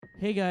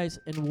Hey guys,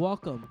 and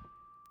welcome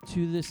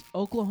to this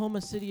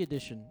Oklahoma City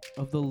edition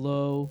of the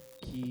Low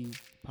Key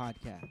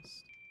Podcast.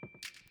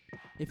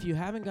 If you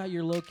haven't got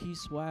your Low Key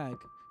swag,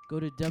 go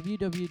to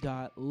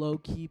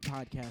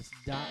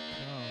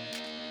www.lowkeypodcast.com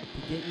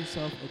to get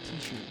yourself a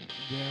t-shirt.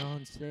 They're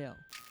on sale.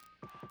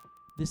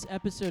 This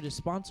episode is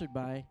sponsored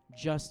by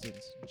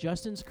Justin's.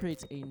 Justin's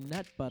creates a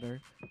nut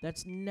butter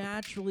that's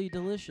naturally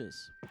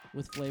delicious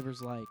with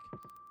flavors like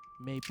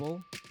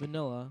maple,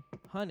 vanilla,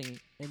 honey,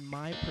 and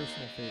my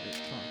personal favorite,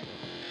 chocolate.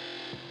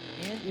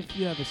 And if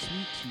you have a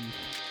sweet tooth,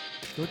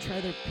 go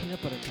try their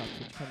peanut butter cups,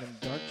 which come in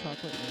dark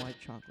chocolate and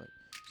white chocolate.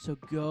 So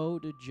go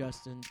to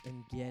Justin's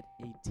and get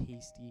a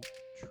tasty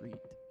treat.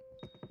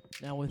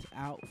 Now,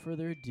 without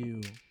further ado,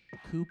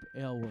 Coop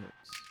Ale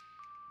Works.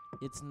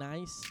 It's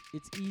nice,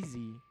 it's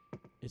easy,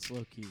 it's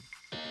low-key.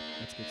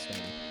 Let's get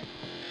started.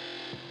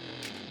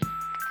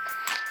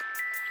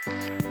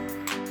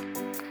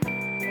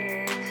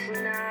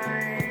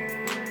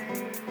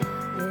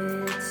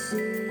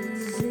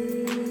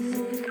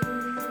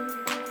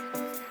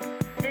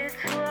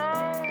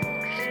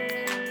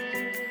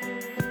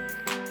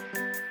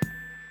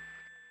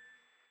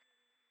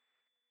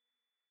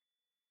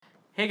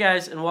 Hey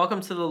guys, and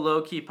welcome to the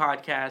Low Key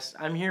Podcast.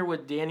 I'm here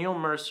with Daniel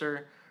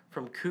Mercer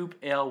from Coop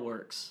Ale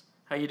Works.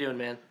 How you doing,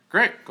 man?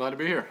 Great, glad to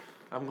be here.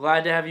 I'm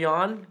glad to have you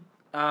on.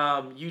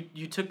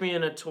 You took me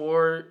in a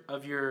tour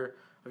of your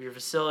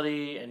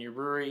facility and your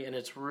brewery, and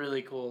it's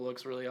really cool. It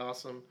looks really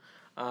awesome.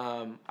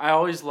 I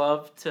always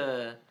love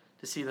to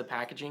see the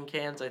packaging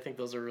cans. I think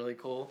those are really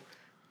cool.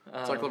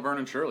 It's like Laverne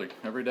and Shirley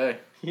every day.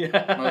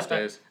 Yeah. Most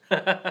days.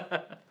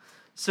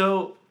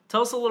 So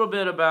tell us a little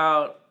bit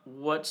about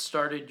what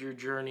started your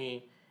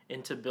journey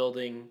into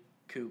building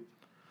Coop.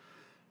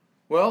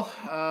 Well,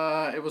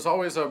 it was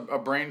always a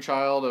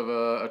brainchild of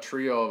a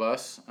trio of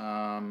us.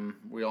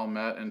 We all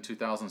met in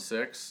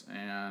 2006,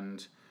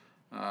 and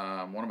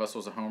one of us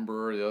was a home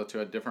brewer. The other two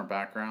had different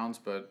backgrounds,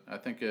 but I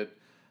think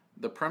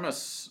the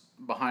premise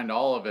behind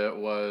all of it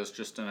was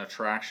just an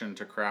attraction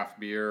to craft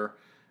beer,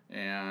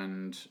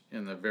 and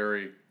in the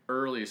very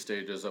early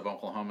stages of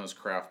Oklahoma's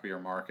craft beer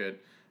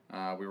market,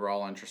 we were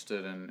all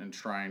interested in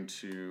trying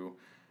to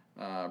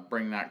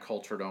bring that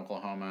culture to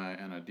Oklahoma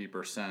in a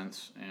deeper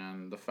sense,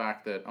 and the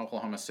fact that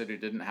Oklahoma City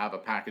didn't have a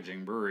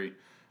packaging brewery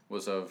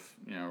was of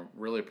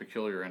really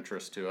peculiar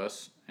interest to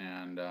us,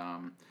 and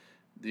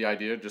the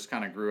idea just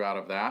kind of grew out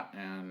of that,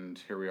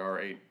 and here we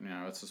are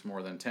it's just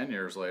more than 10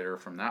 years later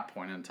from that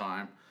point in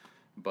time.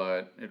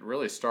 But it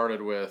really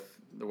started with,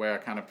 the way I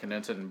kind of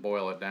condense it and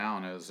boil it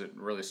down, is it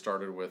really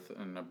started with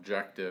an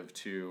objective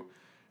to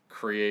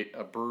create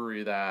a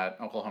brewery that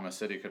Oklahoma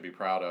City could be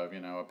proud of,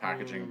 a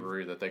packaging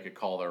brewery that they could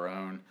call their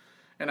own.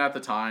 And at the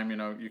time,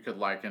 you could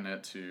liken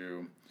it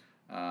to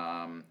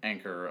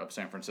Anchor of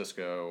San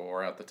Francisco,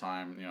 or at the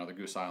time, the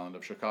Goose Island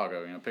of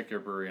Chicago. Pick your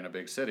brewery in a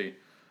big city.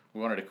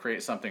 We wanted to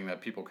create something that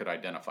people could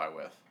identify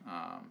with.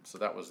 So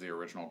that was the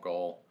original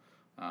goal.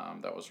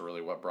 That was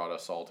really what brought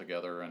us all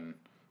together and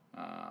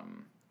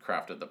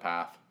crafted the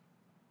path.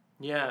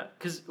 Yeah,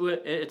 because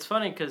it's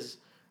funny because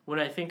when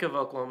I think of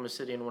Oklahoma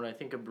City and when I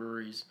think of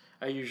breweries,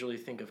 I usually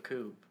think of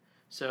Coop.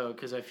 So,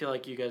 because I feel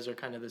like you guys are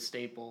kind of the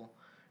staple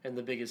and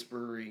the biggest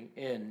brewery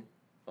in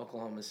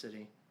Oklahoma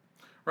City.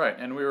 Right,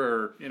 and we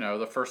were,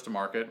 the first to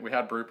market. We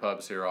had brew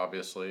pubs here,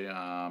 obviously,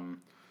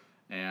 and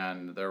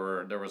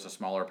there was a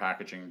smaller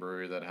packaging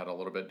brewery that had a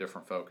little bit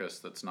different focus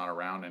that's not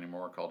around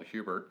anymore, called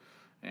Hubert.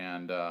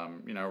 And,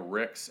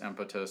 Rick's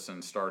impetus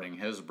in starting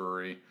his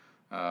brewery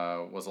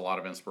was a lot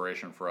of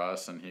inspiration for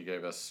us, and he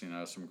gave us,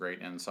 some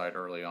great insight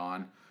early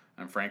on.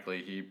 And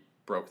frankly, he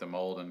broke the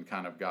mold and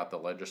kind of got the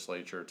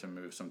legislature to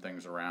move some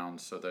things around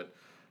so that,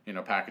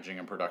 packaging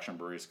and production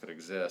breweries could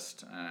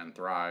exist and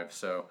thrive.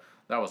 So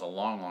that was a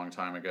long, long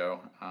time ago.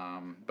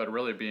 But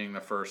really being the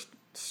first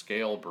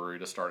scale brewery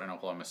to start in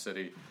Oklahoma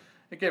City,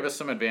 it gave us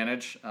some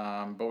advantage.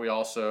 But we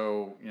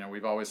also,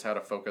 we've always had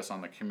a focus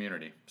on the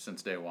community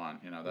since day one.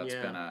 That's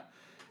been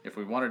if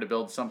we wanted to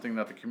build something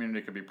that the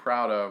community could be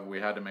proud of, we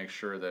had to make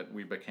sure that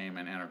we became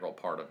an integral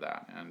part of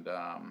that. And,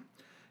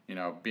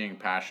 being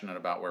passionate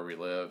about where we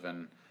live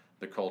and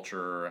the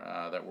culture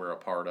that we're a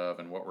part of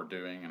and what we're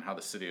doing and how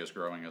the city is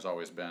growing has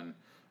always been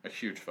a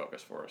huge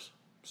focus for us.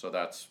 So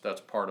that's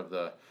part of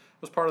the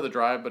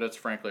drive, but it's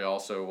frankly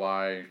also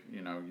why,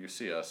 you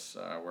see us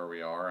where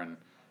we are, and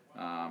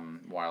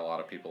why a lot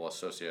of people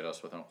associate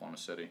us with Oklahoma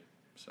City.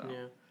 So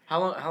yeah. How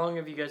long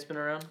have you guys been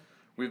around?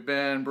 We've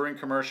been brewing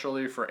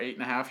commercially for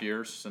 8.5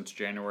 years, since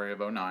January of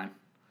 2009,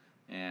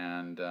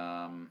 and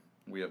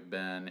we have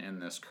been in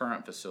this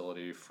current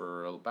facility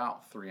for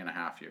about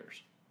 3.5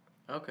 years.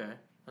 Okay,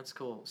 that's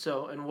cool.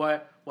 So, and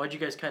why'd you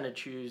guys kind of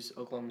choose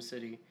Oklahoma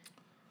City?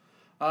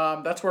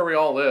 That's where we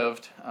all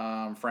lived,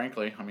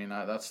 frankly. I mean,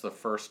 that's the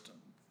first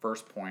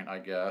point, I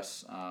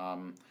guess.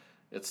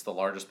 It's the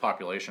largest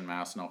population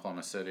mass in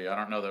Oklahoma City. I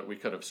don't know that we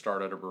could have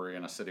started a brewery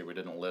in a city we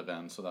didn't live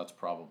in, so that's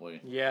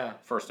probably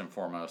first and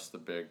foremost the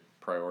big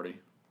priority.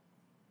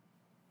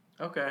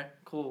 Okay,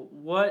 cool.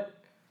 What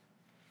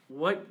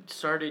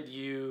started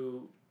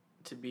you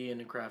to be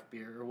into craft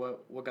beer, or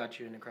what got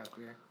you into craft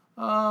beer?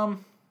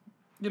 Um,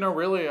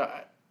 really,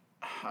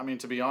 I mean,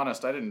 to be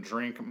honest, I didn't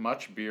drink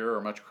much beer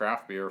or much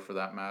craft beer for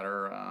that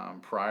matter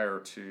prior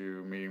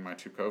to meeting my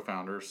two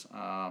co-founders.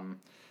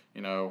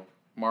 You know,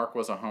 Mark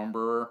was a home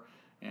brewer,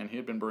 and he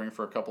had been brewing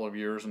for a couple of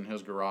years in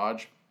his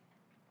garage,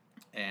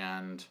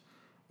 and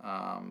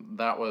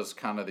that was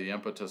kind of the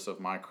impetus of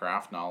my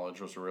craft knowledge.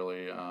 Was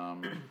really,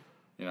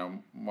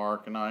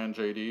 Mark and I and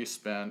JD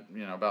spent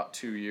about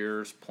 2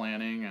 years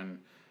planning and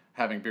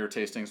having beer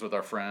tastings with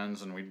our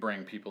friends, and we'd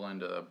bring people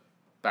into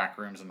back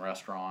rooms and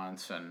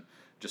restaurants and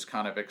just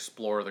kind of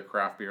explore the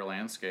craft beer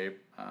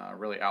landscape,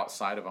 really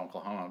outside of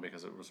Oklahoma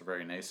because it was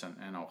very nascent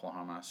in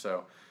Oklahoma.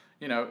 So,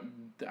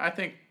 I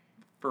think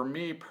for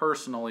me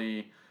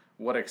personally,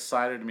 what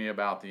excited me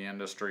about the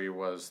industry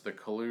was the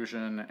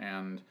collusion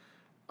and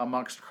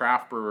amongst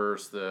craft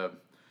brewers, the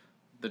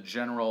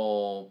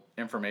general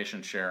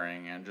information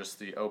sharing and just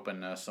the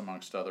openness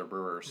amongst other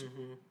brewers.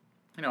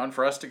 And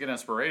for us to get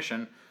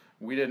inspiration,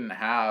 we didn't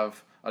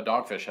have a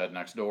Dogfish Head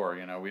next door.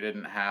 We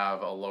didn't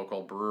have a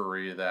local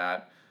brewery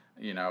that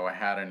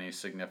had any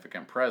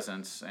significant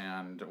presence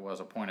and was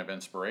a point of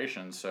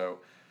inspiration. So,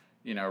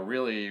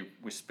 really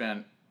we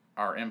spent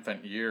our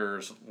infant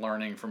years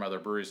learning from other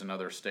breweries in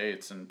other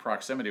states. And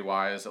proximity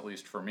wise, at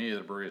least for me,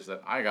 the breweries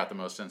that I got the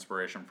most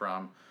inspiration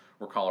from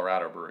were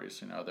Colorado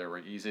breweries. They were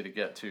easy to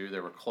get to, they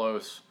were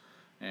close,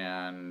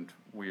 and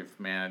we've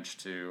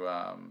managed to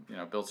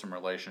build some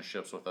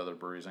relationships with other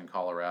breweries in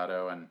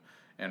Colorado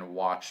and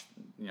watch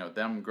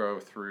them grow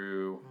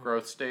through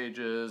growth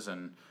stages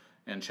and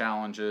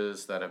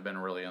challenges that have been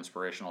really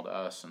inspirational to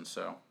us. And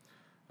so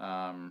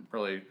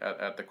really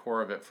at the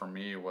core of it for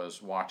me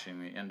was watching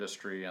the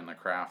industry and the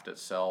craft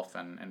itself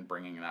and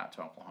bringing that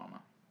to Oklahoma.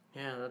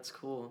 Yeah, that's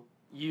cool.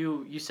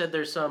 You said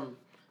there's some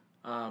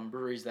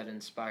breweries that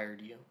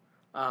inspired you.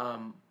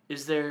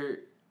 Is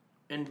there,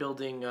 in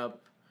building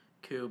up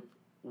Coop,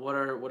 what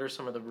are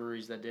some of the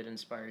breweries that did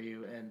inspire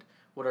you, and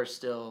what are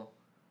still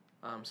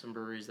some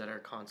breweries that are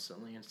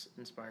constantly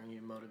inspiring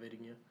you,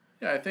 motivating you?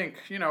 Yeah, I think,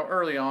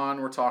 early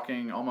on, we're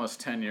talking almost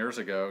 10 years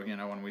ago,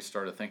 when we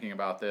started thinking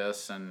about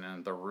this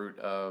and the root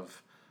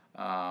of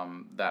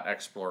that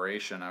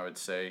exploration, I would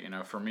say,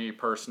 for me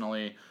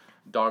personally,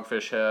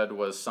 Dogfish Head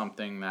was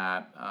something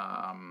that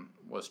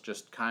was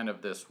just kind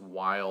of this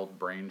wild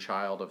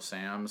brainchild of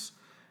Sam's.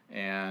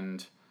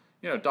 And,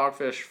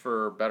 Dogfish,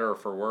 for better or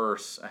for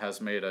worse,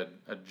 has made a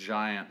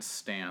giant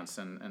stance,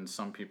 and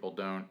some people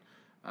don't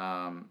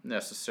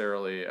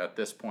necessarily at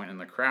this point in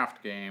the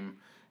craft game,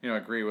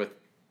 agree with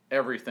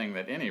everything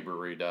that any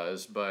brewery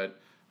does, but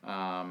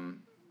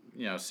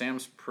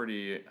Sam's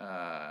pretty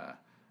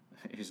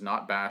he's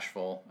not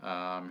bashful,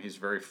 he's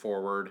very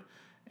forward,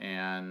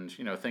 and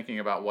thinking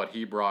about what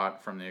he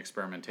brought from the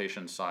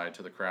experimentation side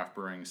to the craft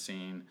brewing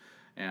scene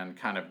and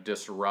kind of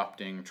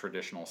disrupting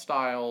traditional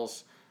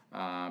styles,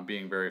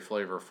 being very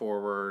flavor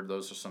forward,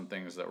 those are some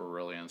things that were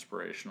really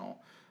inspirational.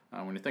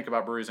 When you think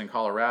about breweries in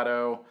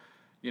Colorado,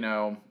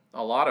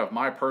 a lot of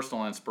my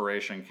personal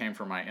inspiration came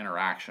from my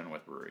interaction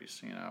with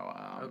breweries,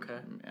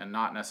 and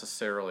not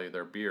necessarily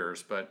their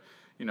beers, but,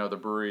 the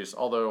breweries,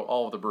 although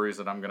all of the breweries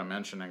that I'm going to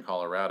mention in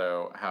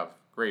Colorado have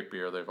great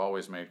beer, they've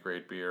always made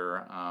great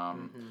beer,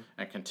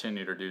 and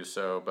continue to do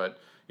so. But,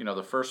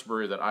 the first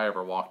brewery that I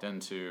ever walked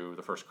into,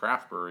 the first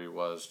craft brewery,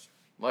 was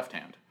Left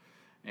Hand.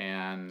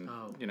 And,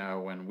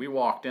 when we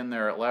walked in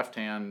there at Left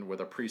Hand with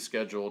a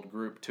pre-scheduled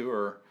group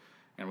tour,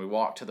 and we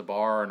walked to the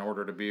bar and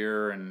ordered a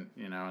beer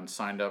and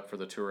signed up for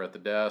the tour at the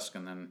desk,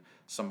 and then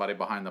somebody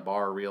behind the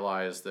bar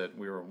realized that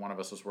one of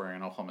us was wearing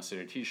an Oklahoma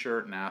City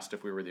t-shirt and asked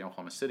if we were the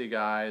Oklahoma City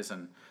guys,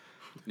 and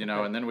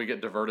and then we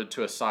get diverted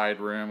to a side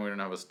room. We didn't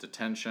know if it was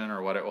detention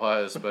or what it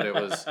was, but it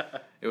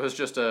was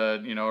just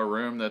a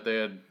room that they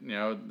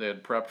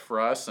had prepped for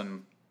us.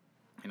 And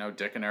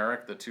Dick and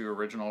Eric, the two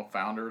original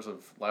founders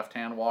of Left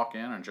Hand, walk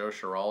in, and Joe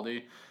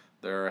Schiraldi,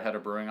 their head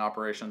of brewing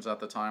operations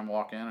at the time,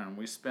 walk in, and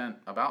we spent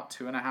about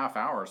 2.5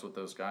 hours with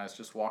those guys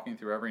just walking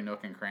through every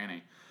nook and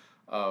cranny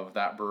of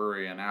that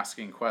brewery and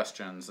asking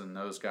questions, and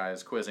those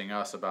guys quizzing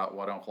us about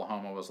what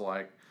Oklahoma was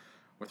like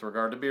with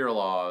regard to beer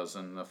laws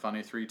and the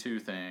funny 3-2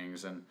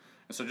 things. And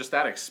so just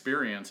that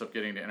experience of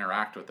getting to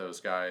interact with those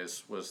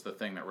guys was the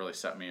thing that really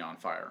set me on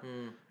fire.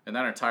 And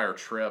that entire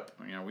trip,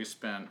 we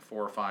spent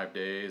 4 or 5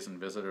 days and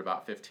visited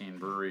about 15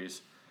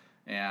 breweries.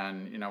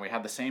 And, we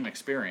had the same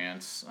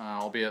experience,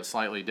 albeit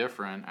slightly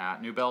different,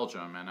 at New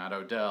Belgium and at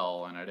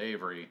Odell and at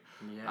Avery,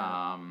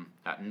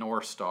 at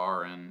North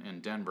Star in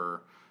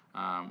Denver,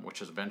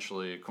 which is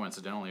eventually,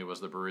 coincidentally, was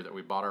the brewery that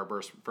we bought our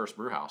first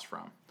brew house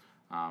from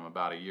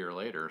about a year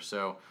later.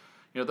 So,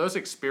 those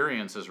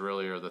experiences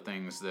really are the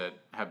things that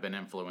have been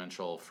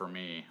influential for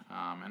me.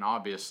 And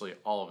obviously,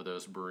 all of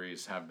those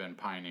breweries have been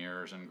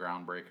pioneers and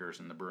groundbreakers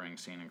in the brewing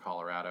scene in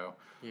Colorado.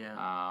 Yeah.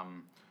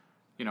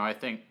 I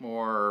think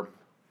more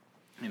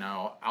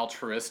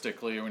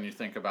altruistically, when you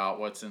think about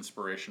what's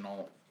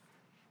inspirational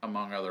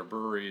among other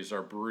breweries,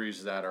 are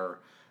breweries that are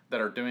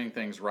doing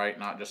things right,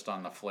 not just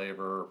on the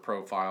flavor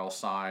profile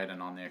side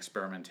and on the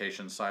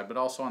experimentation side, but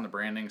also on the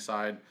branding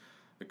side,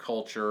 the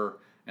culture,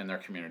 in their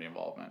community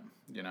involvement.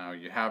 You know,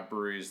 you have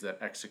breweries that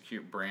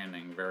execute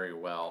branding very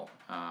well.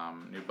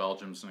 New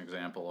Belgium's an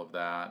example of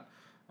that.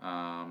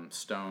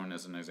 Stone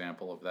is an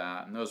example of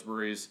that. And those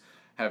breweries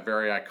have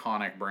very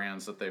iconic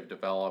brands that they've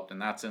developed,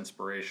 and that's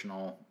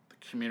inspirational. The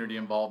community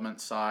involvement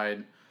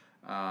side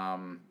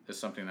is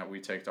something that we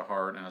take to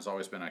heart and has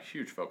always been a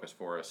huge focus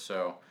for us.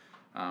 So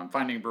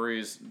finding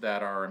breweries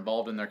that are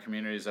involved in their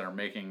communities that are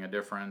making a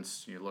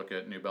difference. You look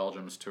at New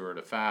Belgium's Tour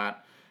de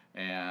Fat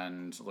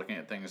and looking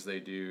at things they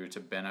do to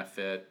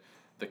benefit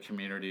the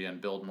community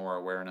and build more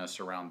awareness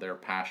around their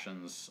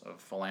passions of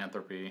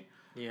philanthropy.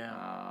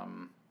 Yeah.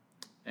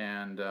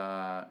 And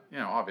you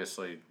know,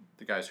 obviously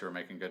the guys who are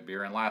making good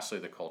beer. And lastly,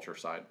 the culture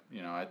side.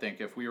 You know, I think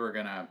if we were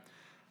going to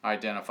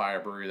identify a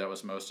brewery that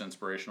was most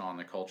inspirational on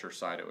the culture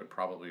side, it would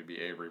probably be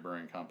Avery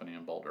Brewing Company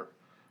in Boulder.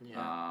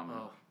 Yeah.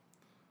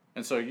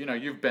 And so, you know,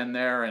 you've been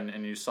there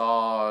and you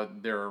saw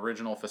their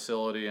original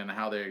facility and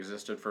how they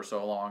existed for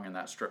so long in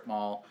that strip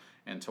mall.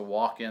 And to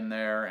walk in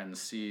there and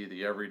see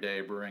the everyday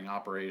brewing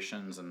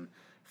operations and,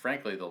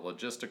 frankly, the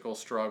logistical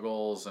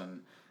struggles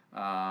and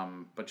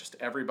but just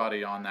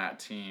everybody on that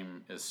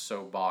team is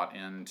so bought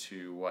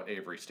into what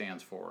Avery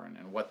stands for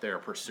and what they're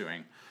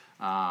pursuing.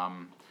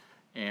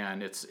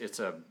 And it's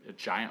a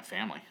giant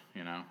family,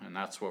 you know, and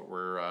that's what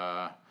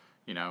we're,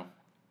 you know,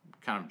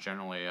 kind of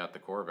generally at the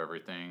core of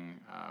everything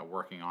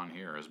working on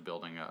here is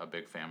building a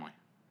big family.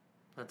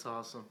 That's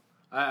awesome.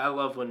 I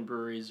love when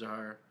breweries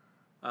are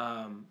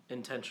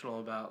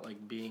intentional about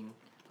like being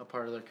a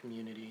part of their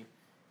community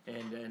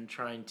and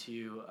trying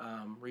to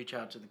reach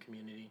out to the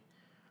community.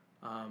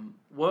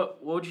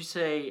 What would you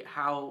say?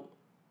 How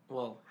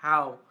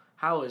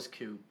is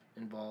Coop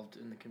involved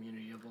in the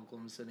community of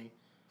Oklahoma City?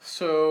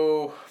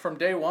 So from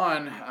day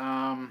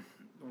one,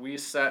 we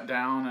sat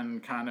down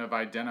and kind of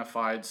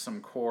identified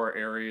some core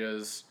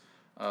areas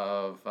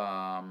of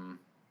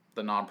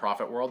the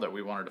nonprofit world that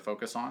we wanted to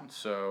focus on.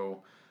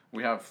 So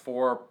we have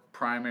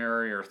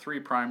three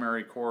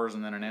primary cores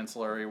and then an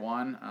ancillary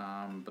one.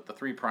 But the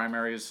three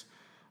primaries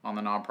on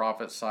the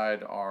nonprofit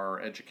side are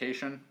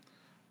education,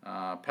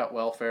 pet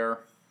welfare,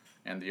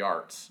 and the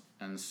arts.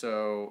 And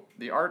so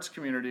the arts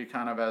community,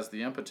 kind of as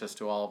the impetus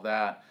to all of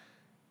that,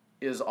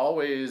 is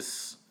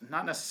always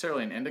not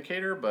necessarily an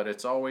indicator, but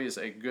it's always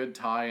a good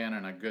tie-in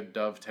and a good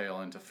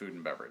dovetail into food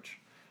and beverage.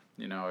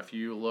 You know, if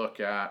you look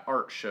at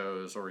art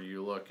shows or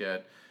you look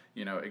at,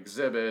 you know,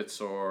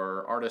 exhibits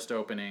or artist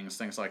openings,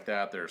 things like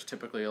that, there's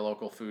typically a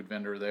local food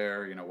vendor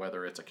there, you know,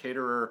 whether it's a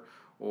caterer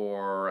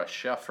or a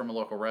chef from a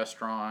local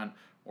restaurant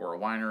or a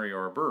winery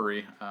or a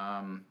brewery.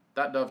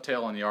 That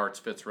dovetail in the arts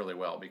fits really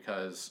well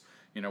because,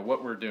 you know,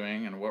 what we're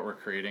doing and what we're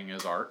creating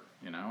is art.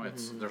 You know,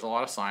 there's a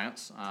lot of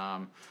science,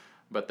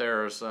 but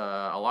there's a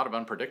lot of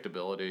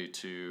unpredictability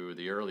to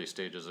the early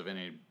stages of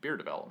any beer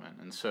development.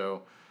 And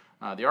so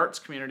the arts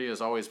community has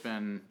always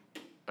been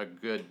a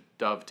good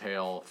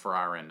dovetail for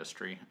our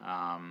industry.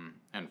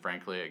 And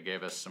frankly, it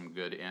gave us some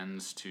good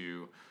ends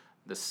to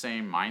the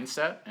same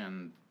mindset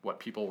and what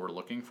people were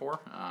looking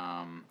for.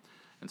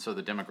 And so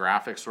the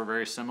demographics were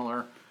very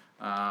similar.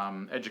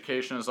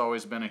 Education has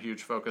always been a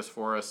huge focus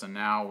for us, and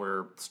now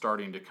we're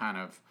starting to kind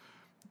of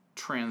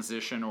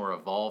transition or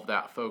evolve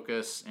that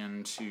focus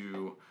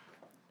into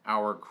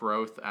our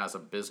growth as a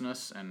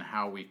business and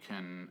how we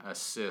can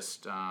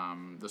assist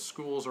the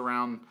schools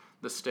around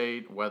the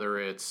state, whether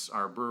it's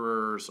our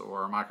brewers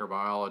or our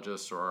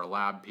microbiologists or our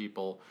lab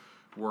people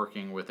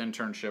working with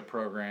internship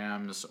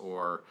programs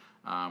or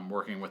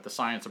working with the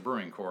Science of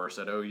Brewing course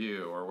at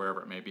OU or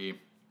wherever it may be.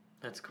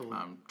 That's cool.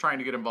 Trying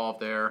to get involved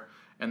there.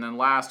 And then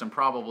last and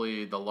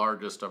probably the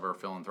largest of our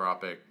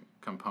philanthropic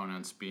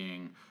components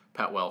being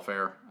pet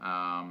welfare.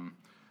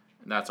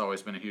 That's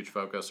always been a huge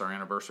focus. Our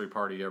anniversary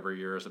party every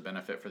year is a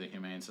benefit for the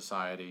Humane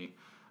Society.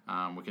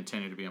 We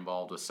continue to be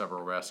involved with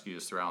several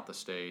rescues throughout the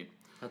state.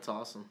 That's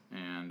awesome.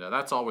 And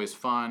that's always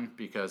fun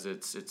because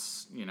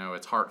it's you know,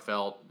 it's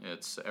heartfelt.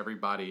 It's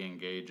everybody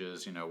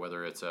engages, you know,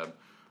 whether it's a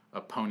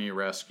pony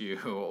rescue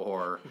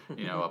or,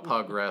 you know, a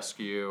pug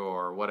rescue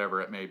or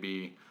whatever it may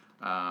be.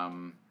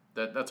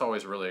 That's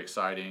always really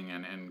exciting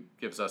and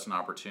gives us an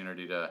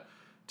opportunity to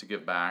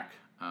give back.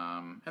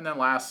 And then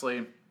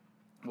lastly,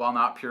 while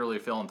not purely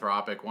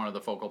philanthropic, one of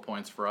the focal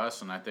points for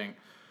us, and I think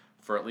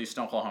for at least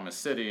Oklahoma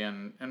City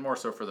and more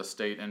so for the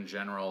state in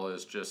general,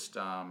 is just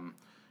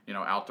you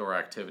know, outdoor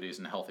activities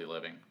and healthy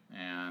living.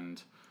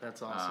 And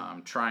that's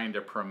awesome. Trying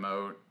to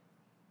promote,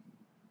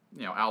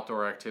 you know,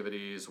 outdoor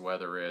activities,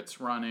 whether it's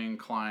running,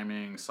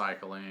 climbing,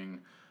 cycling,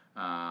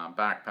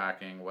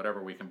 backpacking,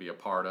 whatever we can be a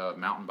part of,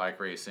 mountain bike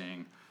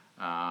racing,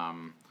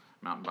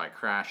 mountain bike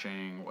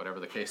crashing, whatever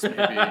the case may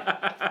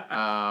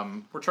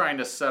be. We're trying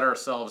to set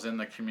ourselves in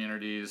the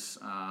communities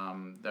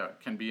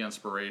that can be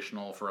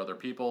inspirational for other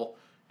people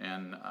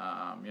and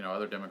you know,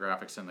 other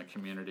demographics in the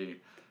community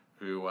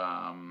who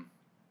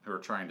are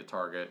trying to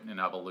target an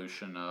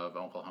evolution of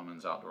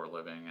Oklahomans' outdoor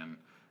living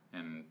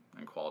and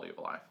quality of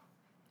life.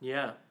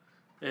 Yeah.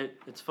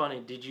 It's funny.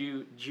 Did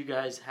you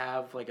guys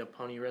have like a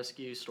pony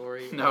rescue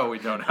story? No, we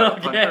don't have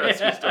a pony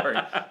rescue story.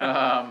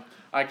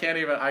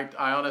 I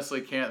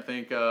honestly can't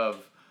think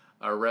of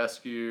a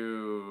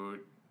rescue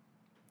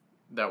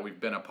that we've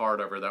been a part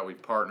of or that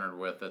we've partnered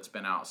with that's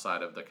been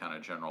outside of the kind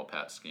of general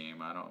pet scheme.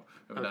 We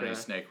haven't done any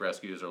snake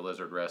rescues or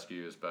lizard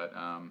rescues, but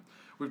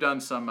we've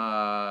done some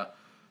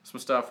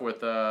stuff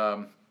with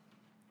a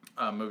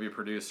movie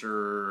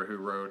producer who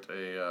wrote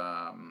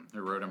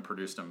and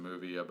produced a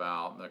movie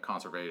about the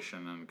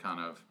conservation and kind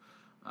of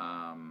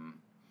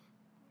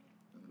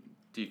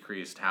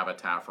decreased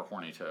habitat for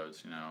horny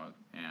toads,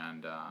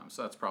 and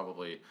so that's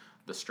probably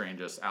the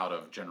strangest out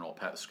of general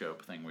pet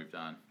scope thing we've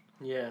done.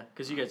 Yeah,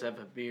 because you guys have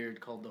a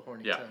beard called the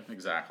horny toad. Yeah,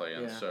 exactly.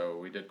 And so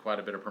we did quite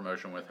a bit of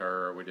promotion with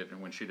her. We did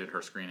when she did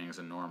her screenings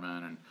in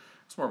Norman, and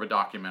it's more of a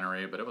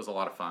documentary, but it was a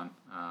lot of fun.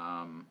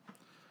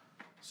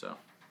 So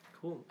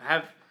cool.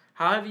 How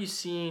have you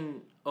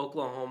seen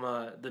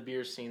Oklahoma, the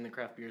beer scene, the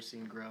craft beer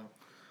scene grow?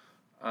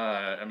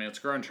 It's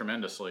grown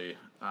tremendously.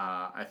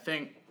 I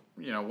think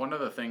one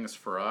of the things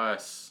for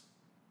us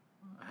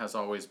has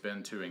always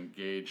been to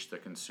engage the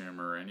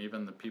consumer and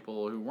even the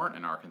people who weren't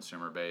in our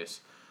consumer base,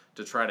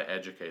 to try to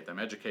educate them.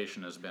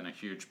 Education has been a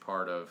huge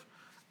part of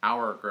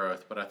our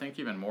growth, but I think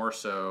even more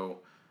so,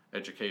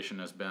 education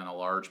has been a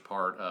large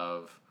part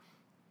of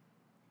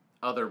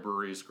other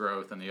breweries'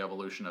 growth and the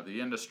evolution of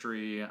the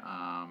industry.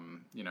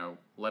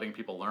 Letting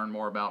people learn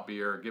more about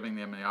beer, giving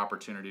them the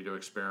opportunity to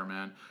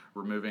experiment,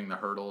 removing the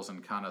hurdles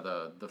and kind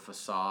of the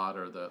facade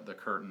or the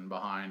curtain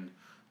behind,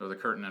 or the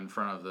curtain in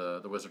front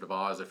of the Wizard of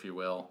Oz, if you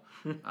will.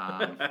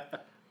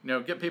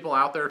 Get people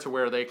out there to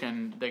where we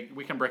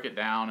can break it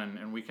down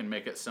and we can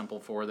make it simple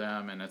for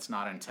them and it's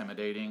not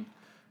intimidating.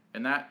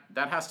 And that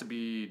has to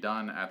be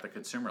done at the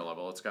consumer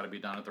level. It's got to be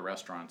done at the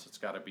restaurants. It's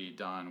got to be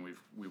done.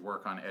 We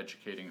work on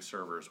educating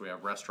servers. We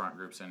have restaurant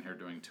groups in here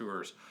doing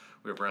tours.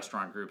 We have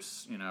restaurant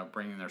groups,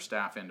 bringing their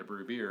staff in to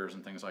brew beers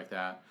and things like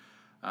that.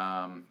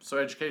 So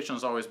education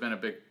has always been a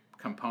big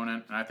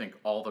component, and I think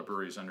all the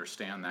breweries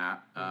understand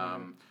that.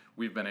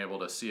 We've been able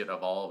to see it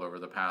evolve over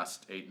the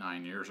past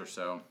 8-9 years or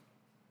so,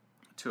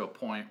 to a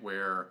point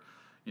where,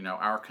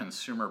 our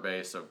consumer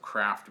base of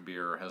craft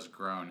beer has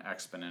grown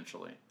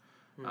exponentially.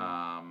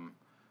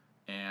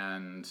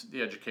 And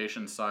the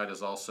education side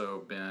has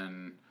also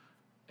been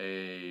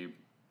an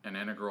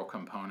integral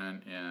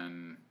component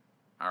in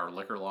our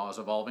liquor laws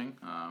evolving,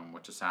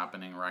 which is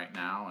happening right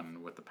now,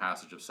 and with the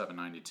passage of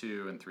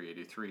 792 and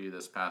 383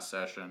 this past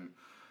session,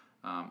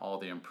 all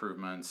the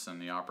improvements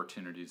and the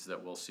opportunities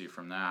that we'll see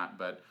from that.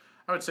 But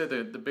I would say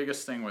the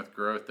biggest thing with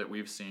growth that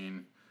we've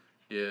seen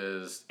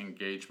is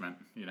engagement,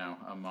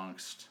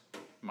 amongst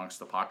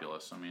the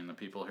populace. I mean, the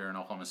people here in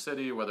Oklahoma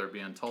City, whether it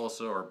be in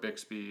Tulsa or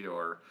Bixby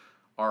or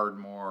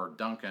Ardmore or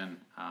Duncan,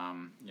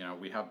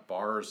 we have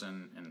bars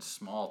in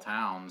small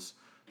towns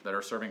that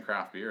are serving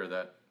craft beer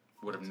that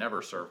would have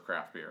never served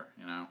craft beer,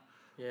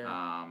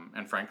 Yeah.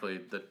 And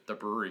frankly, the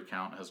brewery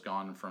count has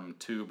gone from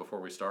 2 before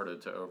we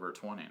started to over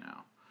 20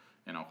 now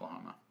in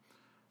Oklahoma.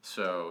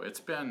 So it's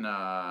been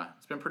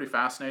pretty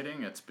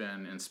fascinating. It's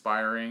been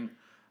inspiring.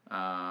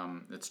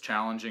 It's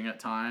challenging at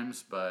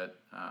times, but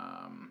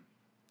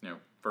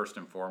first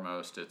and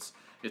foremost,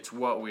 it's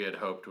what we had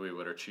hoped we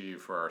would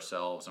achieve for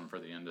ourselves and for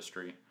the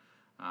industry.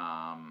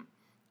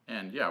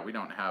 And yeah, we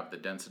don't have the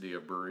density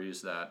of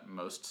breweries that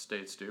most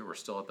states do. We're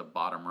still at the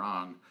bottom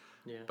rung.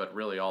 Yeah. But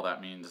really all that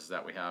means is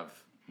that we have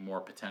more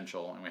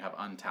potential, and we have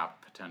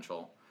untapped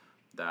potential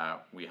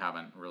that we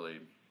haven't really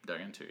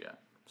dug into yet.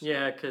 So.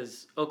 Yeah,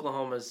 because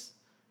Oklahoma's,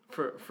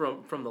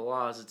 from the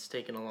laws, it's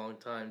taken a long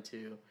time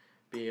to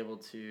be able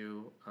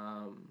to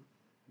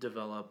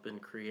develop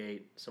and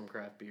create some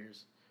craft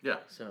beers. Yeah.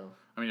 So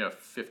you have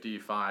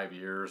 55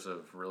 years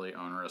of really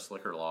onerous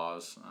liquor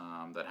laws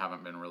that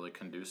haven't been really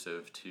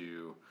conducive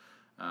to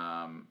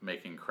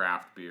making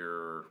craft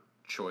beer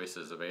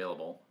choices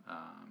available.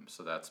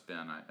 So that's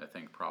been, I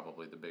think,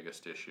 probably the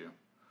biggest issue.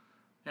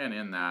 And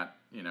in that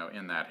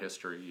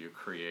history, you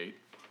create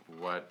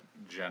what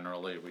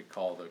generally we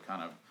call the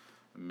kind of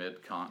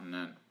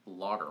mid-continent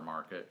lager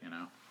market.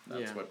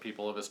 That's what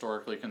people have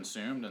historically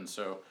consumed, and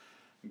so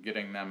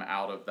getting them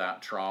out of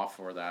that trough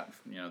or that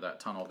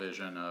tunnel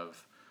vision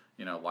of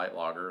light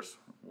lagers,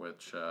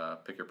 which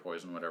pick your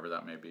poison, whatever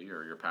that may be,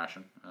 or your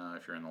passion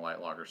if you're in the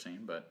light lager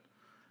scene, but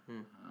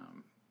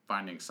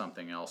finding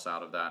something else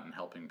out of that and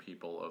helping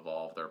people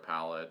evolve their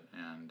palate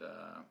and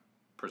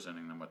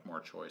presenting them with more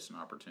choice and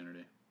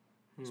opportunity.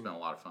 It's been a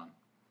lot of fun.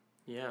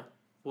 Yeah.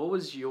 What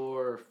was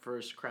your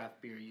first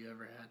craft beer you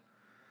ever had?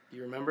 Do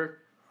you remember?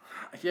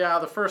 Yeah,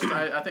 the first,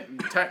 I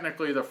think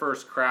technically the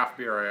first craft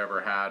beer I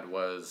ever had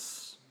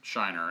was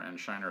Shiner, and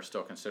Shiner is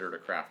still considered a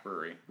craft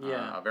brewery.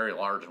 Yeah. A very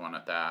large one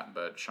at that,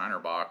 but Shiner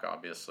Bock,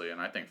 obviously, and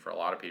I think for a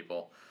lot of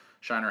people,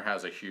 Shiner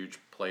has a huge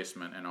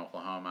placement in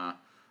Oklahoma.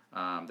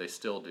 They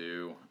still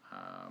do.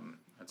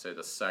 I'd say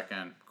the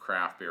second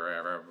craft beer I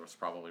ever had was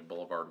probably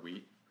Boulevard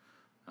Wheat.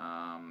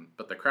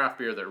 But the craft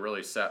beer that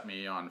really set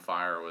me on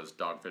fire was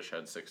Dogfish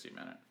Head 60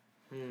 Minute.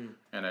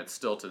 And it's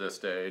still to this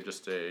day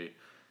just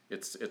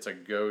it's a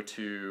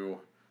go-to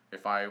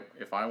if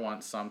I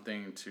want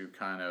something to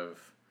kind of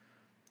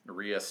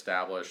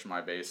reestablish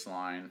my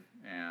baseline,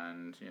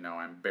 and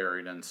I'm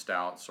buried in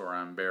stouts, or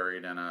I'm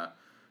buried in a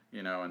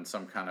in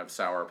some kind of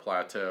sour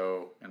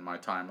plateau in my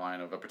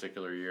timeline of a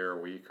particular year,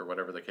 or week, or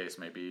whatever the case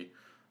may be.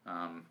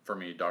 For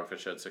me,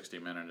 Dogfish Head 60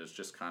 Minute is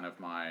just kind of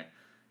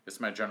it's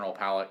my general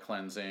palate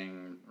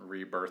cleansing,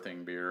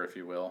 rebirthing beer, if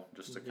you will,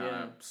 just to kind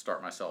of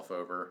start myself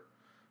over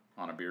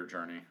on a beer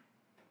journey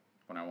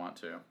when I want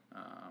to.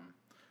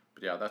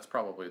 But yeah, that's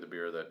probably the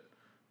beer that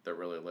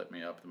really lit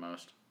me up the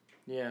most.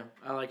 Yeah,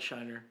 I like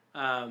Shiner.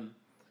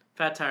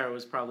 Fat Tire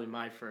was probably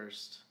my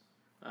first,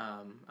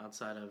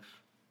 outside of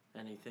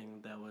anything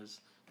that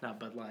was not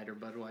Bud Light or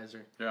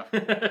Budweiser. Yeah.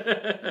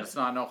 It's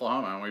not in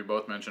Oklahoma, and we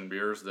both mentioned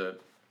beers that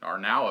are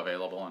now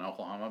available in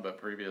Oklahoma, but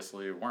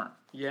previously weren't.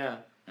 Yeah.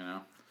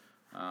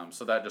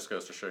 So that just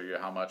goes to show you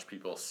how much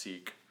people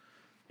seek,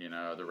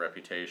 the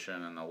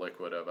reputation and the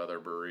liquid of other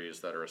breweries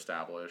that are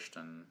established,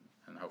 and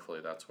hopefully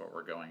that's what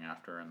we're going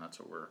after, and that's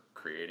what we're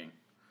creating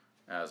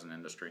as an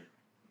industry.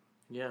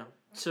 Yeah.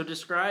 So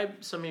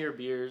describe some of your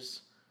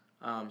beers,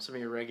 some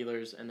of your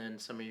regulars, and then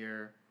some of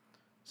your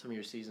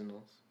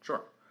seasonals.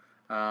 Sure.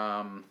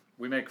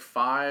 We make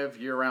 5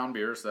 year-round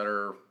beers that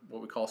are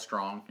what we call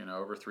strong,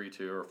 over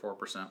 3.2 or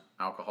 4%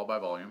 alcohol by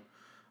volume.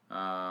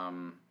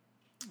 And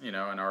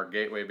our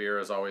gateway beer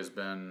has always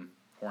been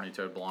Horny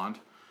Toad Blonde.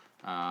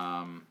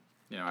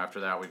 After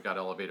that, we've got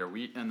Elevator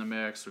Wheat in the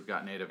mix. We've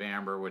got Native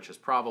Amber, which is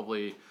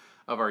probably,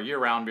 of our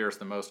year-round beers,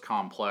 the most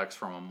complex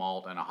from a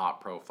malt and a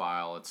hop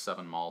profile. It's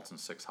 7 malts and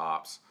 6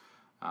 hops.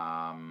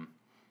 And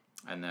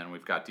then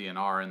we've got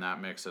DNR in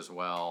that mix as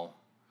well.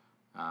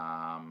 What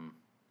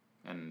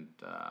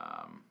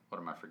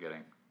am I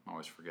forgetting? I'm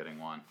always forgetting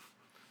one.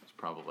 It's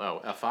probably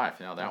F5.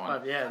 That F5,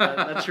 one. Yeah,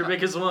 that's your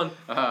biggest one.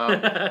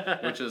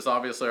 Which is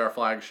obviously our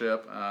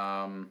flagship.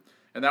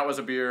 And that was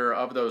a beer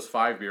of those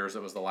 5 beers.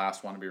 It was the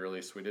last one to be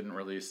released. We didn't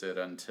release it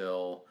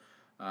until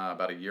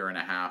about a year and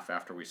a half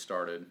after we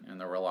started, and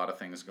there were a lot of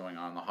things going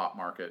on in the hop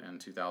market in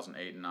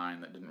 2008 and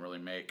 9 that didn't really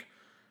make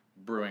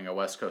brewing a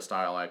West Coast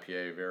style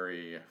IPA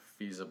very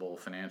feasible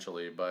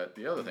financially. But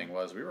the other thing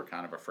was we were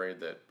kind of afraid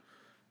that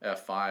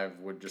F5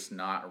 would just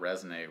not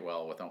resonate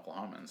well with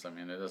Oklahomans. I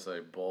mean, it is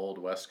a bold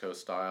West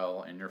Coast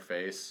style, in your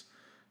face,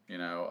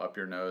 up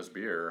your nose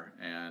beer,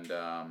 and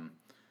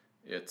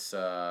it's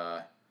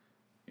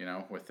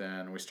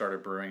we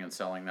started brewing and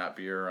selling that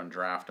beer on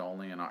draft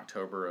only in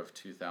October of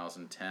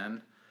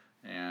 2010,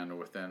 and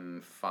within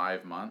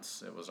 5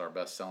 months it was our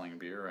best selling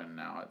beer, and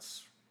now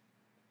it's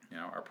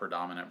our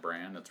predominant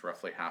brand. It's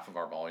roughly half of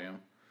our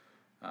volume.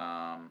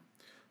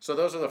 So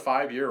those are the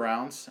 5 year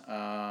rounds.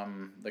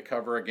 They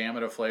cover a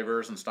gamut of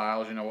flavors and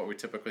styles. What we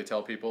typically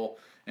tell people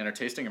in a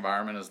tasting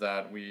environment is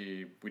that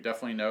we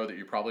definitely know that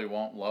you probably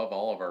won't love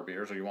all of our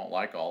beers, or you won't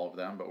like all of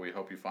them, but we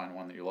hope you find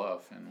one that you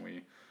love. And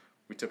we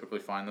typically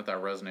find that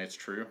resonates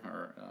true,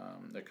 or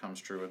that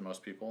comes true with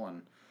most people.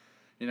 And,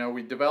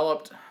 we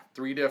developed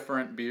 3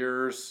 different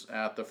beers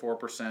at the 4%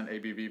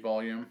 ABV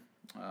volume,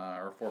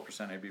 or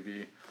 4%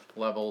 ABV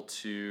level,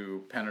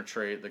 to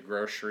penetrate the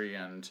grocery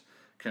and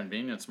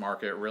convenience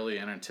market, really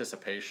in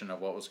anticipation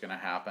of what was going to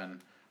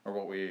happen, or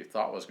what we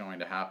thought was going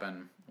to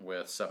happen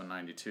with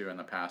 792 and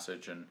the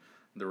passage and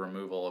the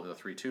removal of the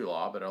 3.2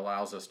 law. But it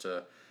allows us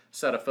to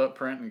set a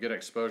footprint and get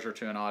exposure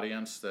to an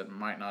audience that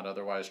might not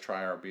otherwise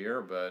try our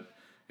beer, but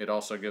it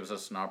also gives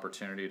us an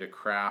opportunity to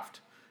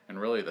craft, and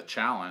really the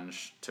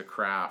challenge to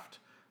craft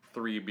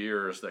 3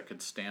 beers that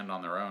could stand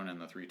on their own in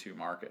the 3.2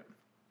 market.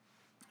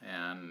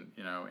 And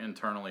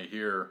internally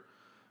here,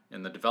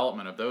 in the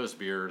development of those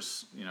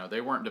beers, they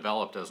weren't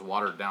developed as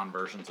watered down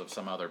versions of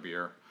some other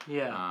beer.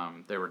 Yeah.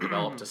 They were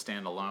developed to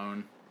stand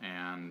alone,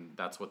 and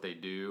that's what they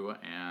do.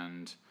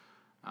 And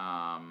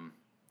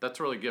that's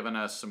really given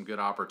us some good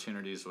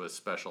opportunities with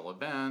special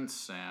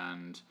events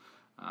and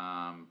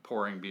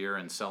pouring beer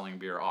and selling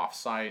beer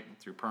off-site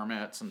through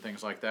permits and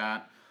things like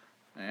that.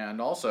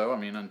 And also,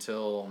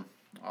 until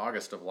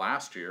August of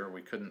last year,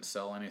 we couldn't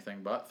sell anything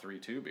but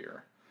 3.2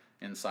 beer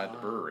inside the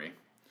brewery.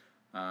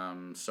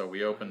 So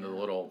we opened a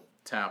little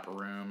tap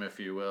room, if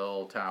you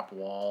will, tap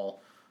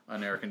wall,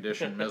 an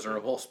air-conditioned,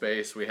 miserable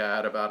space we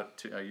had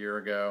about a year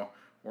ago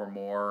or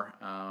more,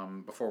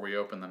 before we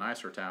opened the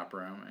nicer tap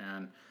room.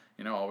 And,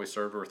 all we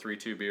served were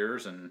 3.2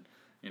 beers and,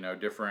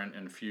 different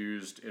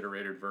infused,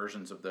 iterated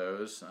versions of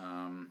those.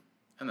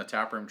 And the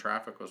tap room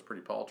traffic was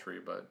pretty paltry,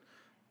 but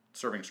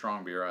serving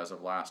strong beer as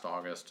of last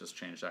August has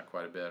changed that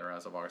quite a bit, or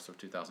as of August of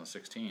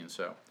 2016.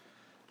 So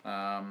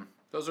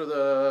those are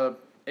the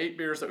 8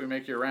 beers that we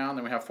make year-round.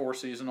 Then we have 4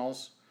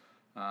 seasonals.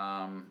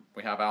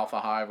 We have Alpha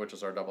Hive, which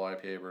is our double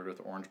IPA brewed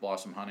with orange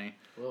blossom honey.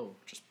 Whoa.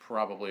 Which is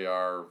probably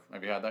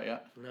have you had that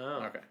yet?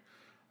 No. Okay.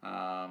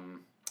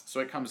 So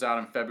it comes out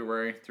in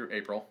February through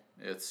April.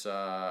 It's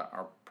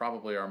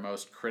probably our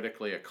most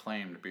critically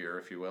acclaimed beer,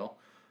 if you will.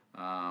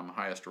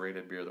 Highest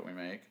rated beer that we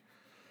make.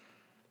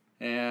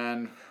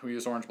 And we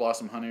use orange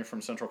blossom honey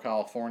from Central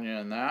California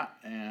in that,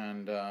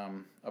 and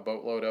a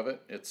boatload of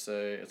it.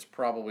 It's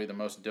probably the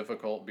most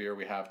difficult beer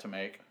we have to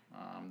make.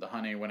 The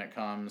honey, when it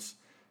comes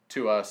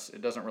to us,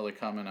 it doesn't really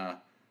come in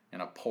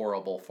a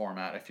pourable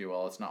format, if you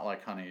will. It's not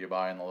like honey you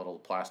buy in the little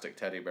plastic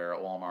teddy bear at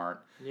Walmart.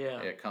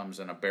 Yeah. It comes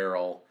in a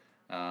barrel,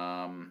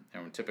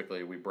 And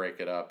typically we break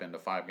it up into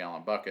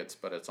 5-gallon buckets,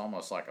 but it's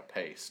almost like a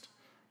paste.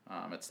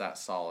 It's that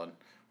solid.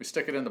 We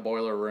stick it in the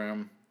boiler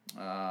room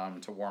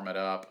to warm it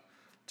up,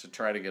 to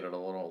try to get it a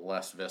little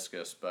less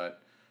viscous,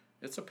 but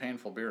it's a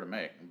painful beer to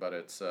make, but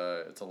it's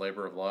a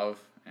labor of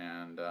love.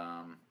 And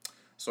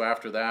so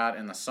after that,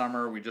 in the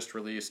summer, we just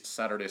released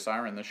Saturday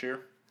Siren this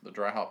year, the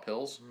Dry Hop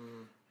Pils,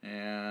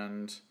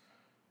 and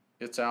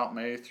it's out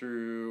May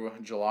through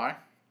July.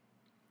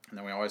 And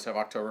then we always have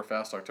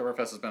Oktoberfest.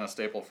 Oktoberfest has been a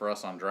staple for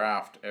us on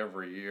draft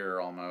every year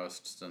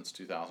almost since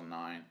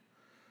 2009.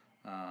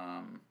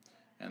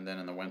 And then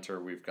in the winter,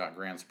 we've got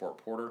Grand Sport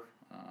Porter.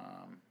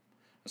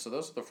 So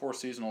those are the 4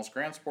 seasonals.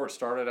 Grand Sport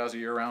started as a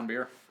year-round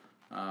beer.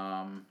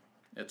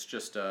 It's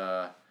just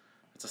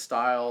it's a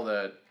style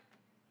that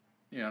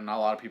not a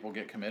lot of people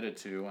get committed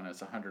to when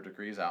it's 100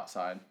 degrees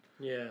outside.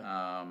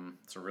 Yeah.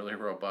 It's a really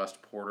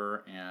robust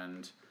porter,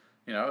 and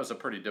it was a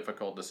pretty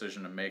difficult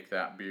decision to make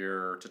that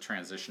beer, to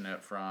transition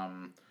it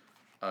from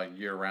a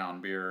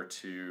year-round beer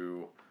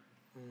to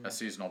a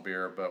seasonal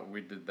beer, but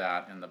we did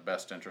that in the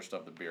best interest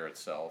of the beer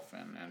itself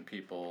and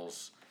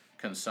people's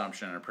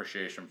consumption and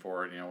appreciation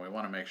for it. We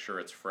want to make sure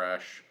it's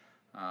fresh.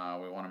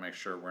 We want to make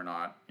sure we're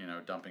not,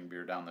 dumping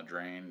beer down the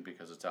drain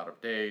because it's out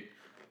of date.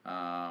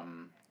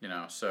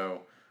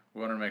 So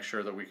we wanted to make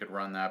sure that we could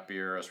run that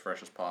beer as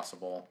fresh as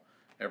possible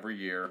every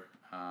year.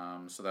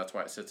 So that's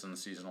why it sits in the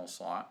seasonal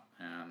slot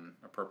and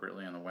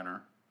appropriately in the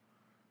winter.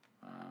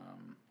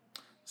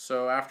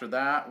 So after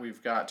that,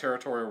 we've got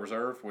Territorial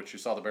Reserve, which you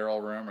saw the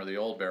barrel room, or the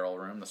old barrel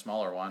room, the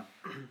smaller one.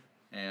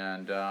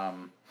 And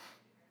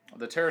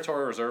the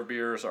Territorial Reserve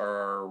beers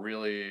are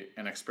really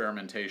an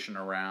experimentation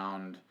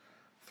around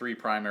 3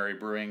 primary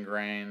brewing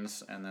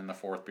grains, and then the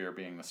 4th beer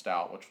being the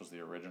stout, which was the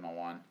original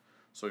one.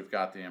 So we've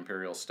got the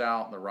Imperial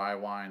Stout, the rye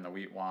wine, the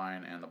wheat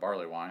wine, and the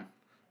barley wine.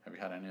 Have you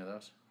had any of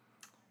those?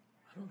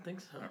 I don't think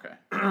so. Okay.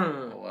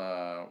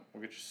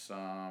 We'll get you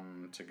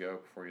some to go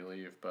before you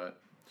leave. But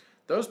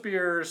those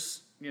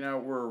beers,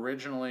 were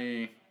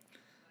originally,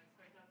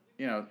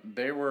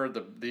 they were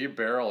the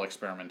barrel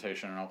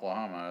experimentation in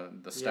Oklahoma.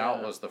 The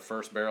stout was the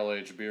first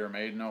barrel-aged beer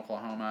made in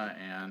Oklahoma,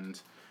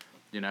 and,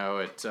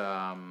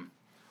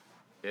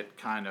 it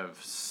kind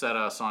of set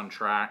us on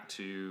track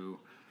to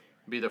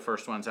be the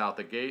first ones out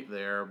the gate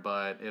there,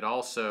 but it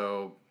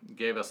also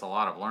gave us a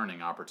lot of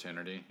learning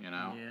opportunity,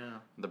 Yeah.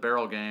 The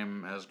barrel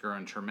game has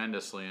grown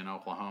tremendously in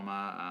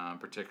Oklahoma,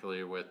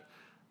 particularly with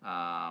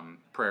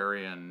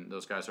Prairie and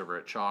those guys over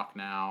at Chalk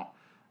now,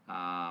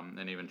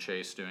 and even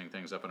Chase doing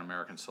things up in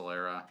American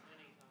Solera.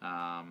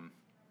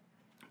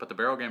 But the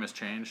barrel game has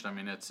changed. I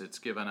mean, it's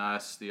given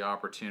us the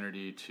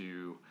opportunity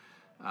to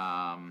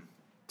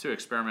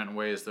experiment in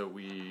ways that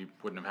we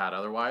wouldn't have had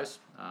otherwise.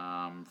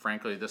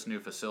 Frankly, this new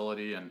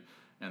facility and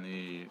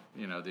the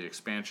the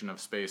expansion of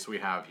space we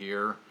have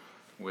here,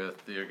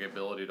 with the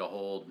ability to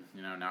hold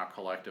now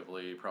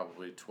collectively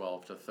probably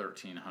 12 to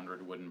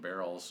 1,300 wooden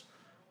barrels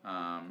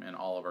in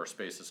all of our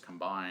spaces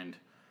combined,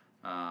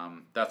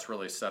 that's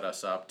really set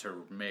us up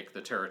to make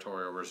the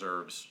Territorial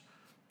Reserves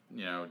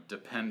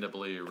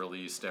dependably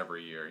released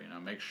every year.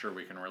 Make sure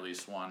we can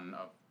release one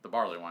of the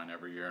barley wine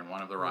every year and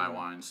one of the rye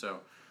wines.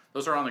 So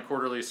those are on the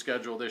quarterly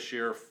schedule this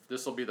year.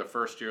 This will be the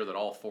first year that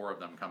all 4 of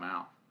them come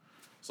out.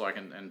 So like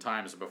in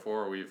times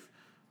before, we've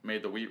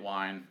made the wheat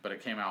wine, but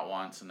it came out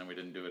once, and then we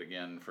didn't do it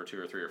again for 2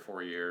 or 3 or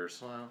 4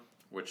 years. Wow.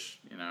 Which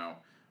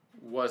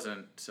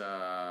wasn't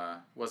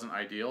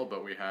ideal,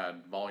 but we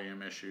had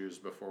volume issues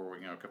before we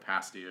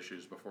capacity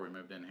issues before we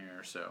moved in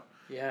here. So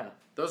yeah,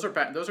 those are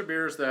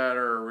beers that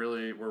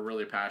we're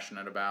really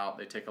passionate about.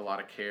 They take a lot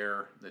of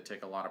care. They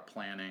take a lot of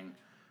planning.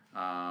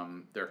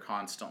 They're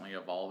constantly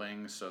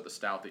evolving, so the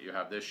stout that you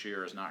have this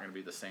year is not going to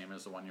be the same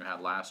as the one you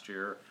had last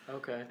year.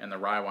 Okay. And the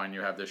rye wine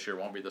you have this year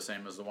won't be the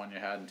same as the one you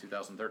had in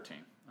 2013.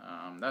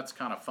 That's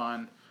kind of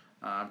fun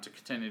to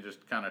continue to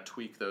kind of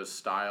tweak those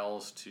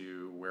styles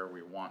to where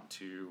we want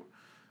to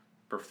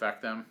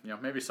perfect them.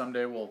 Maybe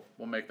someday we'll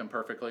make them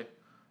perfectly.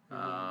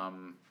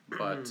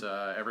 But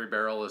every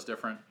barrel is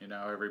different.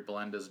 Every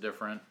blend is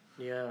different.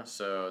 Yeah.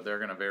 So they're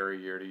going to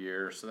vary year to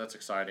year. So that's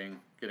exciting,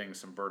 getting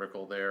some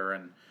vertical there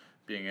and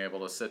being able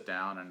to sit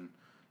down and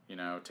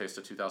taste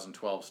a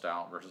 2012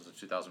 stout versus a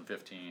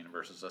 2015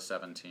 versus a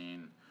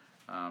 17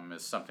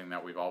 is something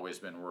that we've always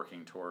been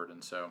working toward.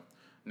 And so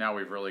now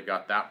we've really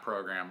got that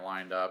program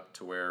lined up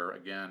to where,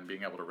 again,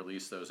 being able to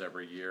release those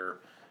every year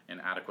in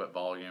adequate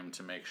volume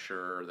to make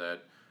sure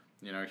that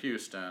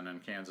Houston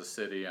and Kansas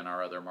City and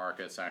our other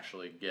markets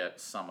actually get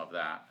some of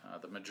that.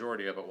 The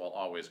majority of it will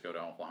always go to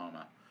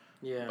Oklahoma.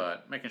 Yeah.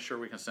 But making sure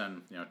we can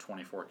send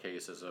 24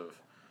 cases of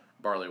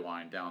barley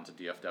wine down to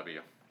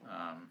DFW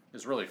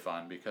is really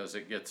fun, because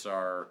it gets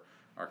our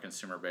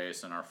consumer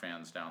base and our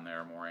fans down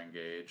there more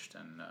engaged,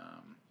 and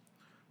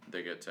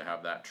they get to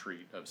have that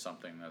treat of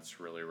something that's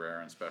really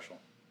rare and special.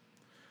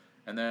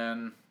 And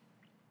then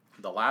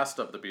the last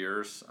of the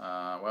beers, we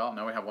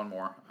have one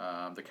more,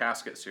 the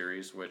Casket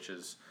series, which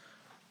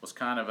was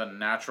kind of a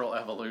natural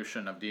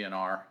evolution of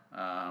DNR,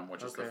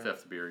 which is the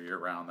 5th beer year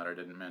round that I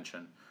didn't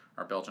mention,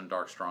 our Belgian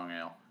Dark Strong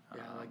Ale.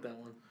 Yeah, I like that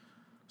one.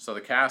 So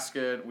the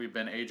casket, we've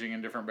been aging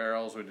in different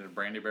barrels. We did a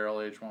brandy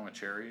barrel aged one with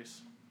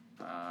cherries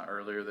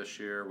earlier this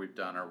year. We've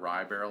done a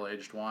rye barrel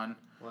aged one.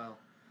 Wow.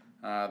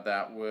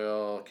 That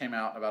came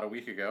out about a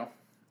week ago.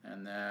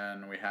 And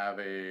then we have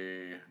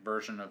a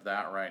version of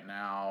that right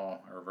now,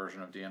 or a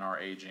version of DNR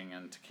aging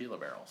in tequila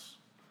barrels.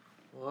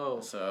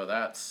 Whoa. So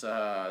that's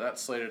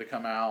slated to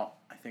come out,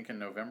 I think, in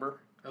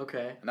November.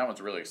 Okay. And that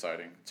one's really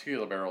exciting.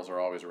 Tequila barrels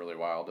are always really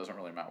wild. Doesn't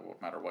really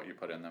matter what you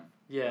put in them.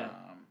 Yeah.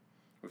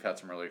 We've had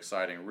some really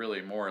exciting,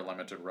 really more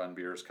limited run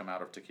beers come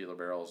out of tequila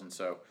barrels, and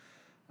so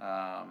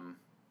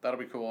that'll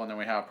be cool. And then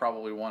we have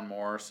probably one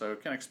more, so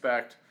can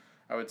expect,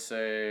 I would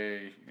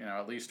say,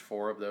 at least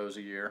 4 of those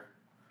a year.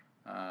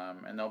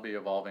 And they'll be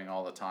evolving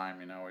all the time.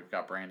 We've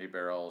got brandy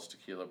barrels,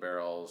 tequila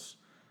barrels,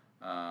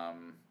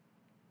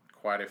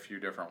 quite a few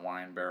different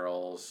wine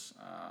barrels,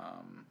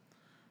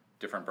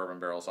 different bourbon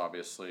barrels.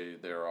 Obviously,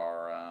 there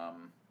are,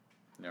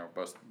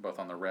 both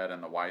on the red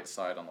and the white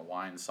side. On the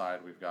wine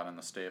side, we've got in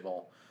the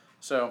stable.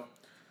 So,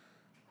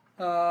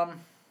 and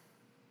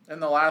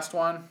the last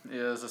one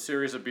is a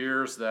series of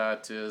beers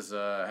that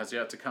has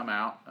yet to come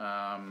out.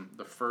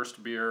 The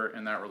first beer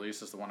in that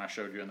release is the one I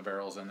showed you in the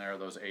barrels in there,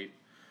 those 8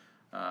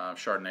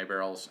 Chardonnay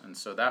barrels. And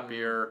so that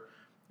beer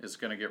is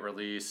going to get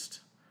released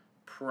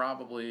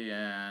probably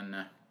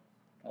in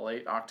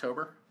late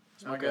October,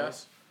 is my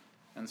guess.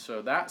 And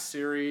so that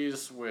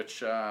series,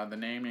 which the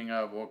naming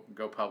of will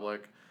go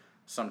public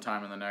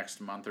sometime in the next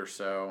month or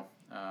so,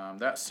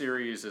 that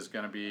series is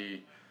going to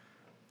be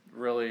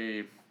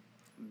really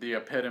the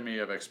epitome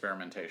of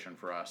experimentation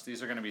for us.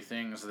 These are going to be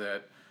things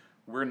that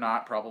we're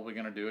not probably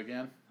going to do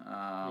again.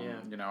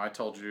 I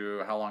told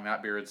you how long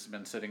that beer has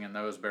been sitting in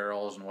those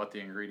barrels and what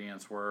the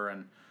ingredients were,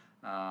 and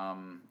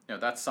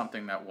that's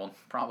something that we'll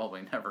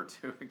probably never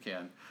do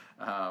again.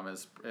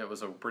 It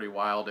was a pretty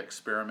wild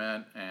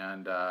experiment,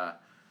 and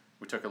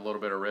we took a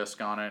little bit of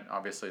risk on it.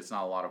 Obviously, it's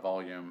not a lot of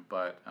volume,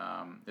 but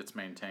it's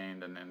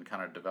maintained and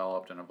kind of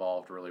developed and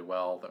evolved really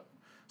well.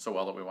 So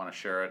well that we want to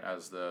share it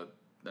as the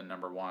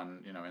number one,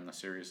 in the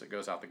series that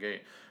goes out the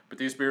gate. But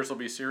these beers will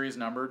be series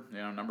numbered.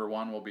 Number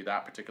 1 will be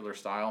that particular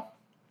style.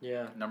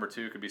 Yeah. Number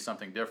 2 could be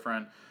something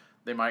different.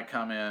 They might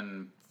come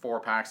in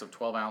 4 packs of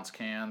 12-ounce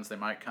cans. They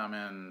might come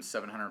in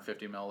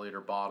 750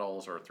 milliliter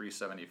bottles or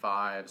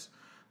 375s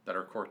that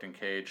are corked and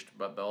caged,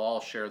 but they'll all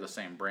share the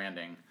same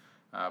branding.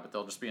 But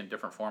they'll just be in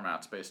different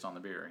formats based on the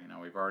beer.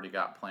 We've already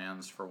got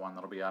plans for one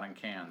that'll be out in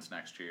cans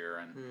next year.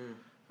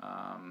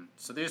 And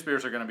so these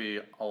beers are going to be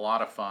a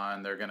lot of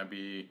fun. They're going to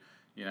be,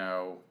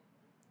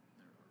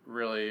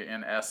 really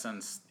in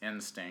essence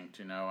instinct,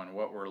 and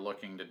what we're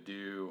looking to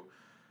do.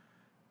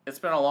 It's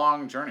been a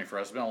long journey for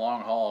us. It's been a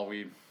long haul.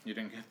 You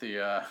didn't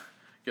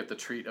get the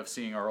treat of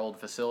seeing our old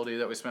facility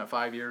that we spent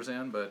 5 years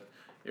in, but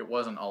it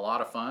wasn't a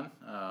lot of fun.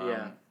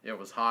 It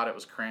was hot. It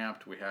was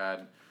cramped. We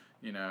had,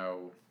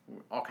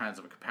 all kinds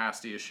of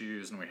capacity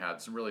issues, and we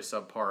had some really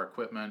subpar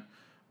equipment,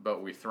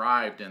 but we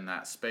thrived in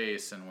that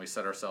space, and we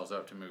set ourselves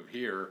up to move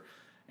here.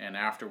 And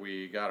after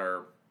we got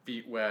our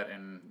feet wet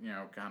and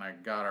kind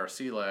of got our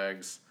sea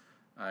legs,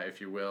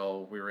 if you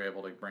will, we were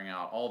able to bring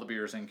out all the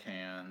beers in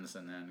cans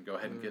and then go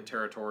ahead and get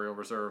Territorial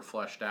Reserve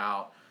fleshed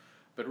out,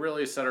 but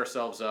really set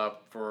ourselves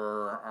up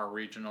for our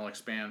regional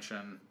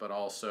expansion, but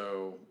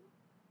also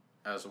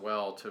as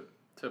well to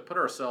put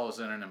ourselves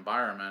in an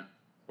environment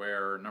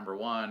where, number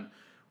 1,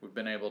 we've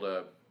been able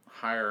to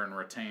hire and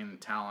retain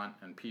talent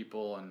and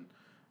people and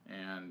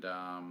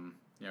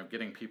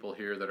getting people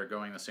here that are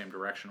going the same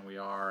direction we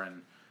are.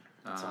 And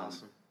that's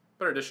awesome.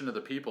 But in addition to the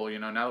people,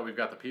 now that we've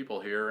got the people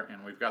here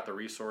and we've got the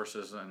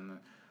resources and,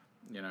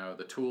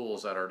 the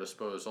tools at our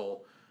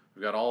disposal,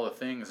 we've got all the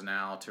things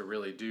now to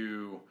really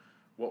do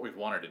what we've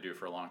wanted to do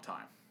for a long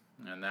time.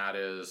 And that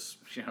is,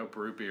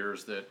 brew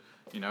beers that,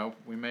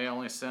 we may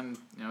only send,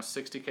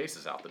 60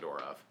 cases out the door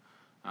of.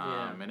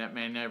 And it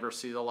may never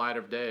see the light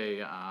of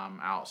day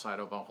outside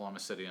of Oklahoma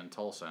City and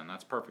Tulsa, and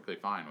that's perfectly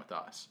fine with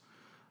us.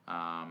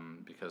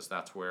 Because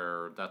that's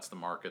the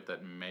market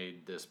that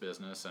made this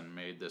business and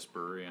made this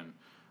brewery and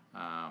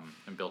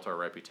built our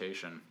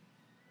reputation.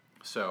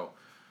 So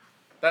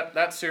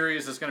that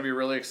series is going to be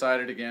really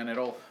excited again.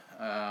 It'll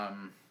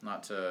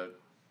not to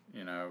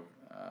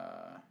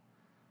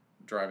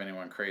drive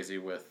anyone crazy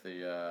with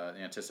the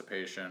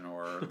anticipation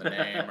or the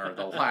name or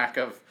the lack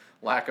of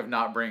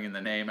not bringing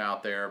the name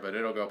out there, but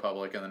it'll go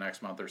public in the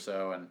next month or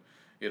so, and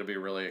it'll be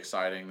really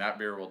exciting. That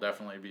beer will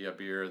definitely be a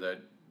beer that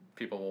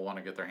people will want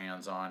to get their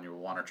hands on. You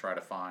will want to try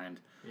to find.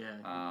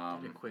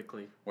 Get it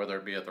quickly. Whether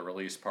it be at the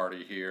release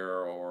party here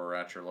or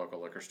at your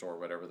local liquor store,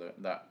 whatever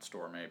that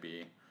store may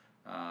be.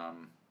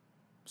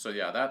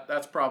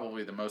 That's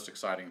probably the most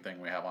exciting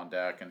thing we have on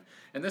deck.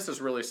 And this is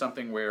really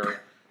something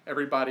where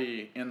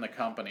everybody in the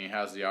company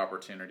has the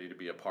opportunity to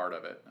be a part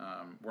of it.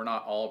 We're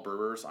not all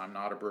brewers. I'm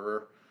not a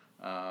brewer.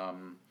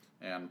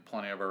 And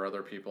plenty of our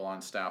other people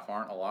on staff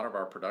aren't. A lot of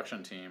our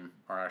production team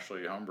are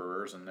actually home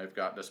brewers, and they've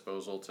got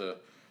disposal to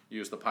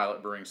use the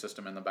pilot brewing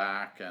system in the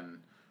back. And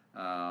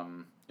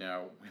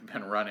we've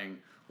been running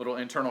little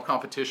internal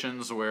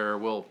competitions where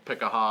we'll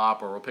pick a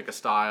hop or we'll pick a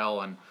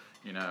style, and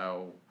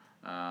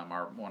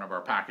One of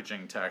our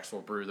packaging techs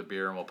will brew the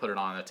beer and we'll put it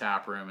on in the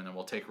tap room, and then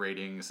we'll take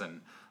ratings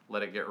and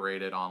let it get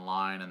rated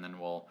online, and then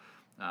we'll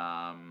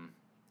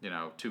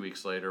 2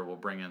 weeks later we'll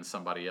bring in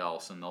somebody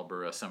else and they'll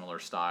brew a similar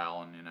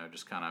style, and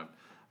just kind of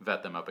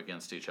vet them up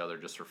against each other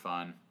just for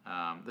fun.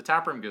 The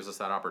tap room gives us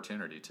that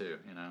opportunity too,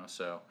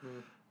 so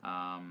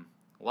a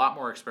lot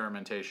more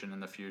experimentation in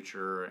the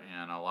future,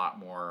 and a lot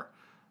more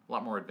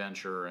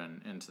adventure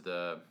and into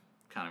the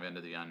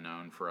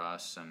unknown for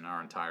us, and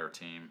our entire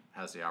team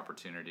has the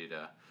opportunity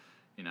to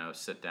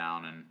sit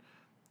down and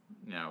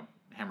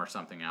hammer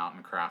something out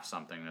and craft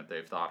something that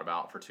they've thought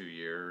about for 2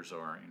 years,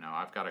 or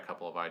I've got a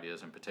couple of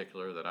ideas in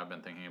particular that I've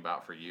been thinking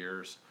about for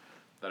years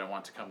that I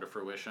want to come to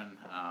fruition.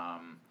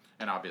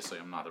 And obviously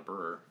I'm not a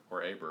brewer,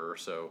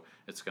 so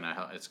it's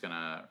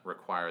gonna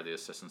require the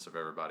assistance of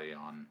everybody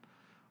on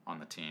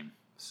the team.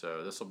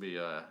 So this will be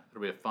a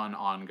fun,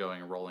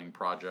 ongoing, rolling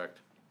project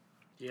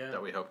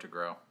that we hope to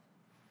grow.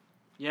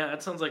 Yeah,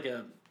 that sounds like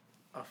a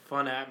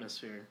fun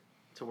atmosphere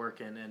to work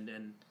in,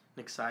 and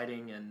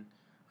exciting. And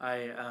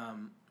I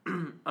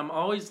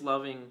always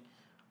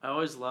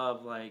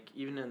love, like,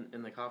 even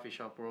in the coffee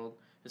shop world,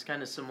 it's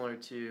kind of similar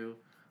to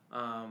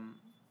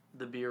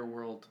the beer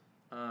world,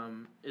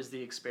 is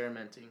the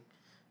experimenting,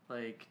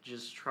 like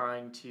just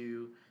trying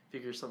to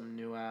figure something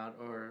new out,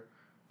 or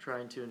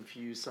trying to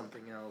infuse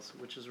something else,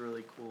 which is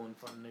really cool and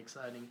fun and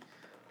exciting.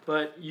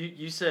 But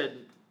you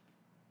said,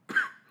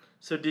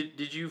 so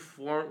did you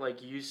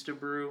used to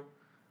brew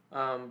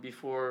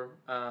before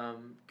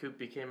Coop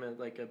became a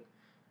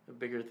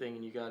bigger thing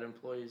and you got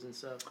employees and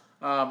stuff?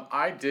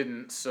 I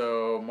didn't.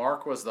 So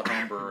Mark was the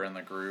home brewer in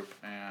the group,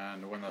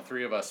 and when the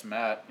three of us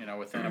met,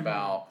 within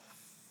about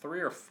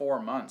 3 or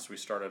 4 months, we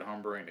started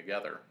home brewing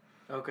together.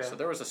 Okay. So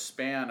there was a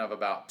span of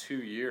about 2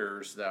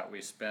 years that we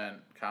spent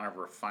kind of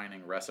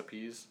refining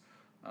recipes,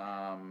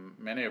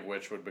 many of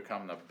which would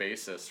become the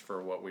basis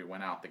for what we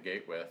went out the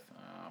gate with.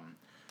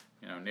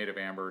 Native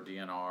Amber,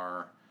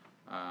 DNR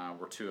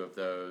were two of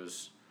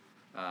those.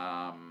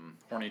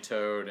 Horny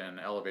Toad and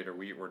Elevator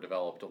Wheat were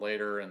developed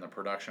later in the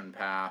production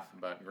path,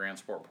 but Grand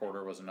Sport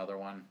Porter was another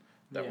one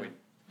that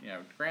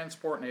Grand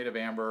Sport, Native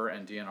Amber,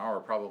 and DNR were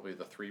probably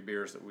the 3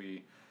 beers that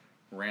we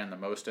ran the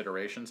most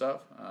iterations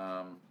of,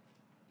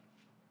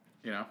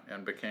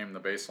 and became the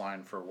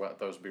baseline for what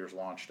those beers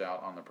launched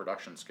out on the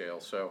production scale.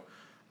 So,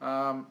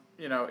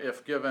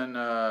 if given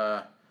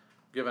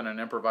an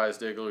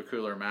improvised igloo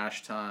cooler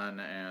mash tun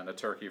and a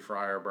turkey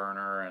fryer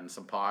burner and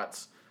some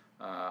pots,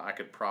 I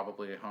could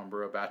probably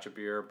homebrew a batch of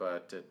beer,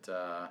 but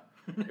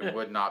it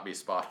would not be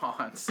spot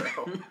on. So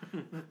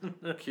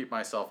keep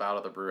myself out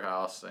of the brew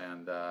house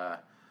and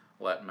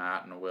let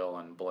Matt and Will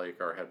and Blake,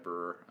 our head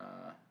brewer,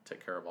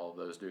 take care of all of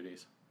those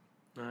duties.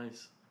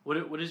 Nice. What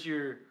is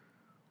your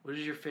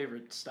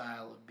favorite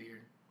style of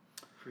beer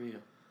for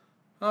you?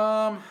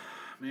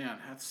 Man,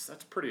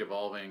 that's pretty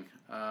evolving.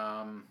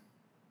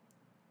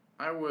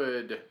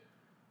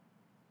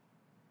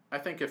 I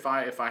think if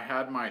I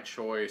had my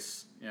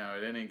choice,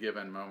 at any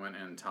given moment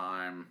in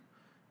time,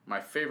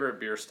 my favorite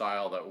beer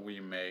style that we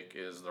make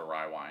is the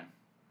rye wine,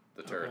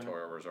 the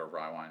Territorial Reserve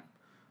rye wine.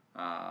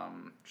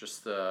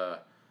 Just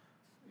the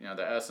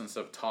essence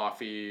of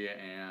toffee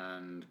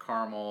and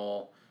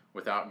caramel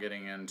without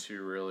getting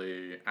into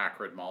really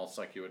acrid malts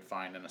like you would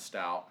find in a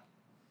stout,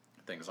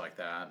 things like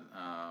that.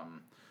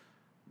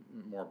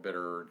 More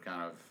bitter,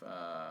 kind of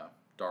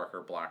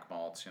darker black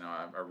malts.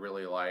 I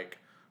really like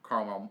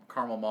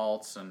caramel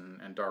malts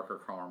and darker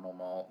caramel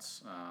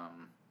malts.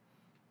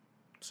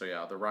 So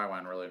yeah, the rye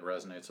wine really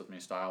resonates with me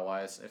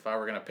style-wise. If I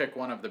were going to pick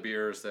one of the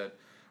beers that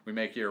we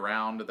make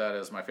year-round that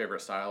is my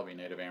favorite style, it would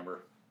be Native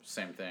Amber.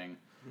 Same thing.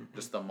 Mm-hmm.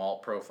 Just the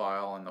malt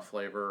profile and the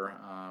flavor,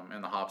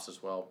 and the hops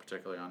as well,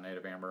 particularly on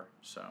Native Amber.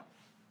 So,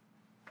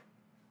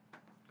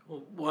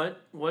 cool.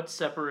 What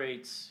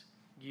separates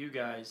you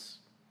guys,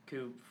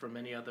 Coop, from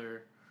any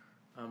other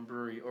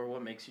brewery, or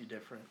what makes you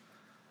different?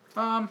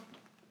 When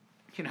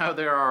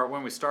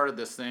we started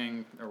this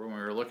thing, or when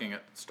we were looking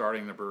at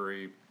starting the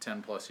brewery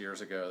 10 plus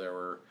years ago, there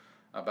were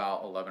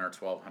about 11 or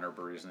 1,200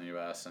 breweries in the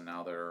U.S., and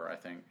now there are, I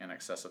think, in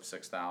excess of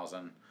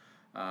 6,000.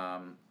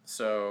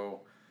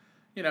 So,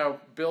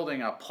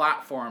 building a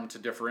platform to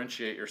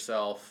differentiate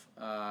yourself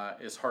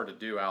is hard to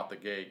do out the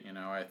gate.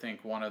 I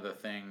think one of the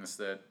things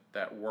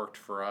that worked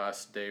for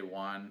us day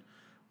one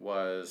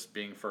was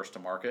being first to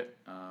market.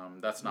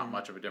 That's not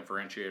much of a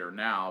differentiator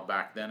now.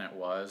 Back then it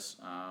was.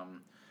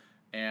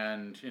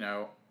 And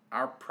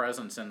our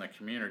presence in the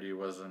community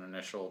was an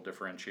initial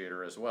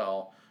differentiator as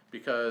well,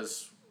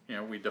 because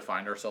we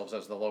defined ourselves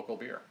as the local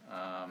beer.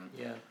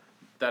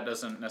 That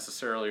doesn't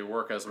necessarily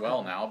work as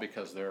well now,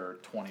 because there are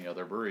 20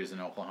 other breweries in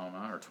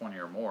Oklahoma, or 20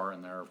 or more,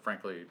 and there are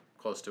frankly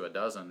close to a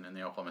dozen in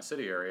the Oklahoma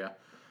City area.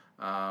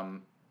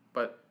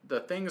 But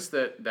the things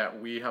that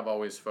we have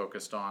always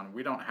focused on,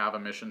 we don't have a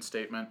mission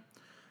statement,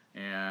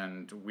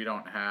 and we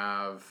don't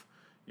have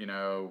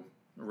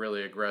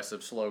really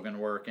aggressive slogan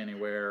work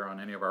anywhere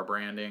on any of our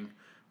branding.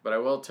 But I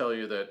will tell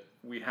you that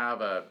we have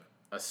a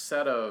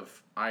set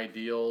of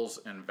ideals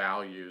and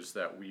values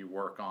that we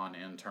work on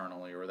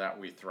internally, or that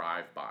we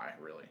thrive by,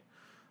 really.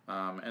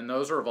 And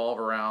those revolve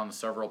around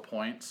several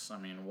points. I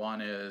mean,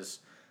 one is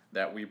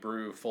that we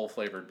brew full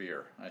flavored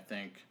beer. I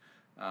think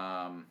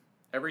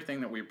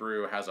everything that we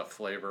brew has a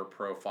flavor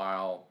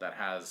profile that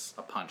has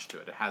a punch to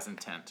it. It has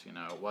intent.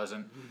 It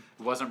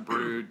wasn't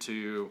brewed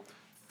to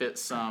fit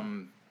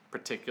some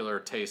particular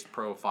taste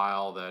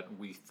profile that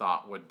we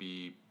thought would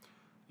be,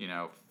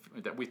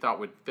 that we thought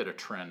would fit a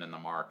trend in the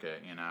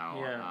market.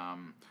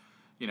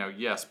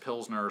 Yes,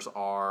 Pilsners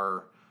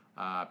are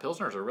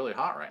really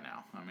hot right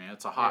now. I mean,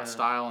 it's a hot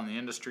style in the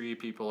industry.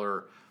 People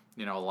are,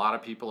 a lot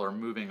of people are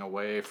moving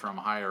away from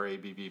higher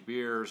ABV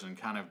beers and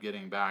kind of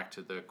getting back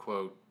to the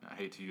quote, I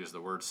hate to use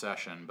the word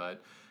session,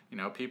 but,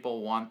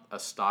 people want a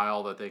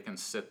style that they can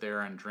sit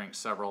there and drink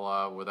several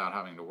of without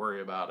having to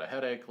worry about a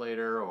headache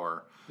later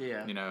or,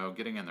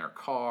 getting in their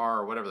car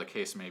or whatever the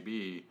case may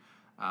be.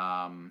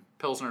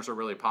 Pilsners are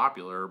really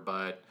popular,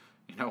 but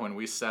when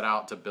we set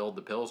out to build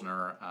the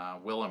Pilsner,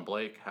 Will and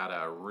Blake had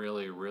a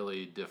really,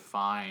 really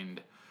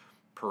defined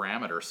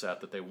parameter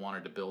set that they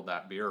wanted to build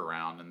that beer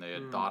around, and they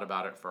had thought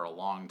about it for a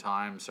long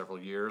time, several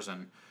years,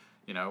 and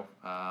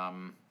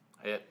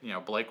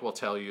Blake will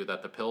tell you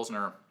that the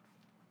Pilsner,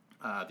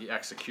 the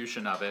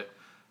execution of it,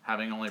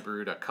 having only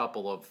brewed a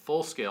couple of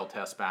full-scale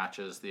test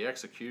batches, the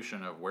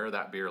execution of where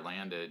that beer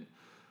landed,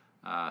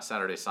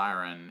 Saturday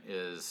Siren,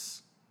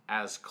 is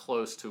as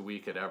close to we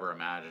could ever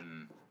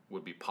imagine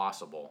would be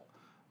possible.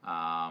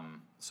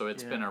 So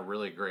it's been a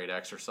really great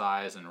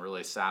exercise and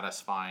really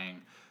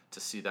satisfying to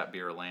see that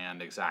beer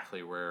land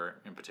exactly where,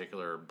 in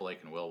particular, Blake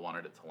and Will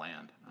wanted it to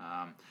land.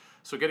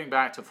 So getting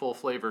back to full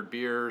flavored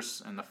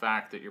beers and the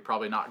fact that you're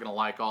probably not going to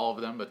like all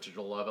of them, but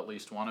you'll love at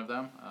least one of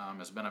them,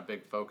 has been a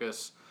big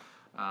focus.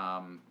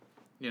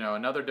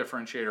 Another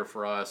differentiator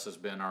for us has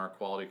been our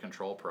quality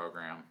control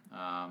program.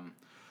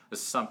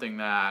 This is something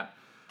that,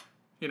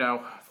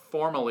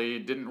 formally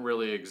didn't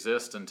really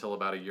exist until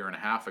about a year and a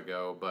half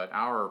ago, but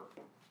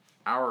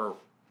our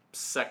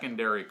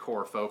secondary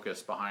core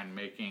focus behind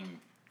making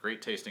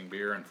great tasting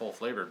beer and full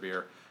flavored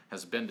beer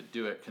has been to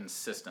do it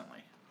consistently,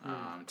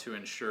 to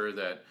ensure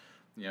that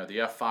the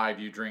F5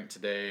 you drink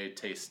today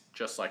tastes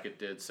just like it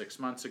did 6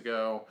 months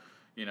ago,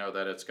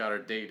 that it's got a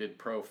dated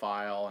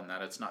profile and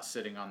that it's not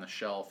sitting on the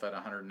shelf at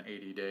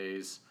 180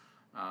 days.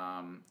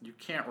 You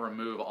can't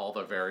remove all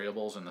the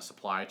variables in the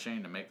supply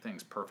chain to make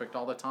things perfect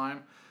all the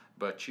time,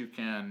 but you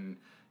can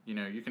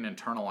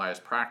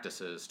internalize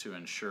practices to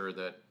ensure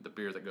that the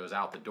beer that goes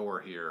out the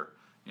door here,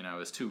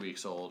 is 2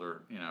 weeks old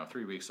or,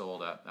 3 weeks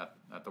old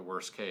at the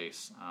worst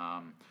case.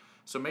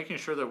 So making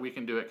sure that we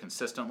can do it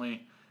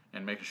consistently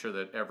and making sure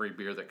that every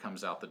beer that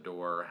comes out the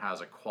door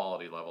has a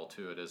quality level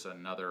to it is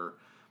another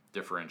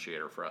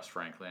differentiator for us,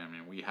 frankly. I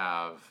mean, we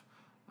have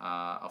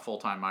a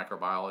full-time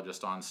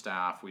microbiologist on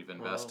staff. We've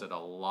invested a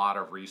lot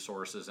of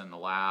resources in the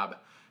lab.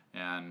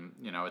 And,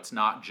 it's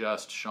not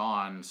just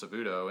Sean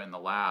Savuto in the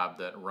lab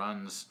that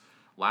runs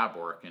lab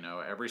work.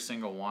 Every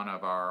single one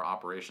of our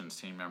operations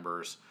team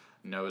members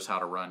knows how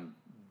to run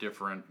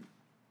different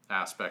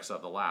aspects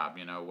of the lab,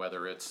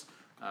 whether it's,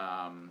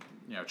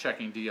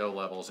 checking DO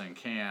levels in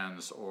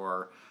cans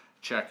or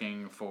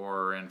checking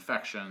for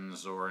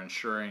infections or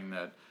ensuring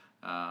that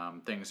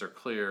things are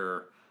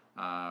clear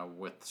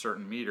with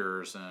certain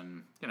meters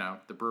and,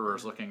 the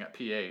brewer's looking at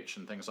pH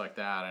and things like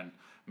that and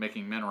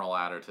making mineral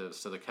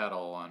additives to the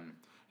kettle. And,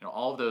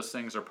 all of those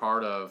things are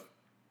part of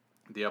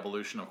the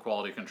evolution of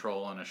quality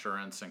control and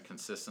assurance and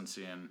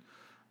consistency and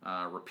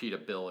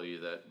repeatability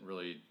that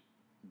really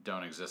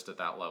don't exist at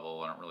that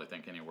level. I don't really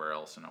think anywhere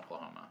else in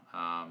Oklahoma.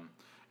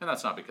 And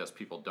that's not because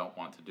people don't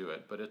want to do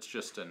it, but it's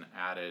just an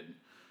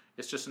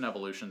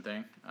evolution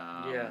thing.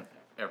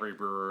 Every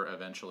brewer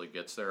eventually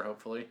gets there,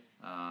 hopefully.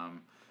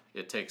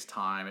 It takes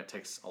time, it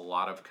takes a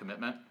lot of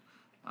commitment,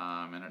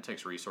 and it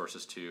takes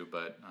resources too,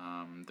 but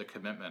the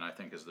commitment, I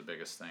think, is the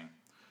biggest thing.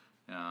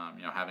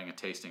 Having a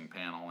tasting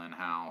panel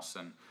in-house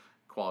and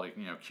quality,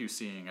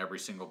 QCing every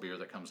single beer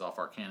that comes off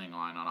our canning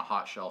line on a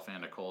hot shelf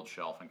and a cold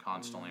shelf and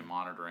constantly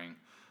monitoring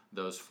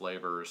those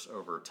flavors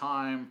over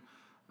time,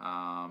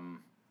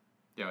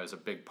 is a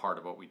big part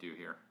of what we do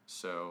here.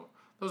 So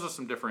those are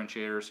some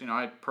differentiators.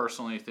 I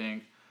personally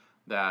think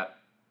that,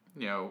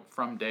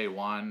 from day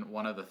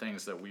one of the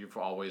things that we've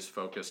always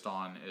focused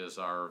on is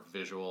our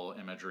visual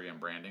imagery and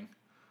branding.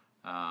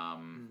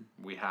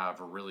 We have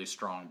really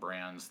strong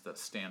brands that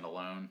stand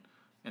alone,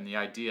 and the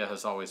idea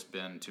has always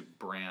been to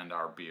brand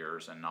our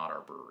beers and not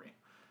our brewery.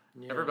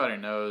 Everybody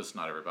knows,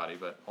 not everybody,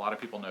 but a lot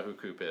of people know who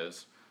Coop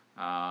is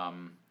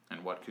and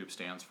what Coop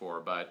stands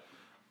for, but,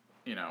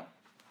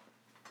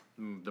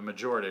 the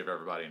majority of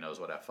everybody knows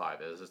what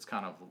F5 is. It's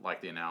kind of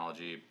like the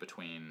analogy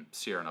between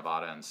Sierra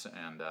Nevada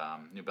and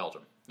New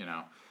Belgium.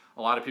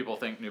 A lot of people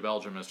think New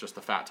Belgium is just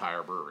a Fat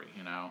Tire brewery.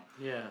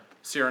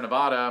 Sierra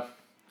Nevada,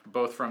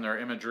 both from their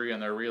imagery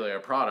and their relay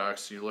of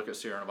products, you look at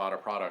Sierra Nevada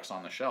products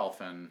on the shelf,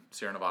 and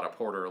Sierra Nevada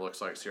Porter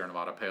looks like Sierra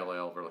Nevada Pale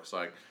Ale, or looks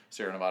like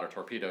Sierra Nevada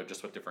Torpedo,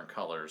 just with different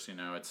colors.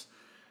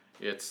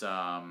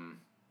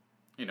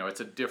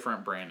 it's a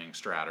different branding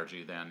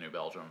strategy than New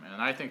Belgium,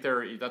 and I think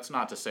that's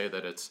not to say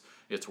that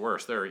it's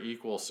worse. There are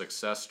equal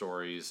success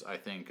stories, I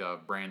think,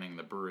 of branding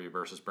the brewery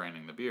versus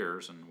branding the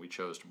beers, and we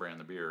chose to brand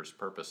the beers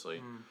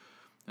purposely.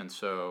 And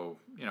so,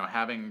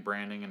 having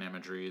branding and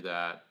imagery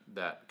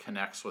that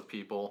connects with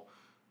people.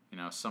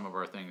 Some of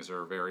our things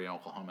are very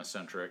Oklahoma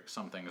centric,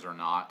 some things are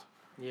not.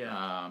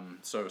 Yeah.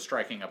 So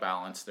striking a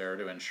balance there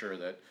to ensure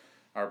that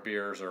our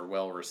beers are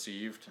well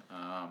received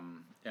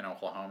in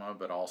Oklahoma,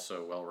 but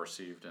also well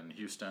received in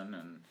Houston,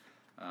 and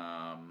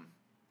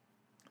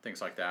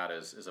things like that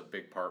is a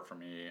big part for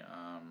me.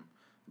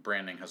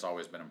 Branding has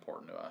always been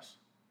important to us.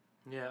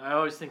 Yeah, I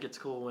always think it's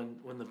cool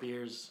when the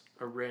beers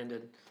are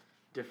branded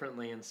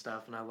differently and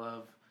stuff, and I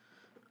love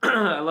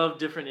I love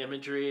different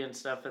imagery and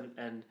stuff,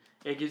 and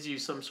it gives you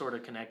some sort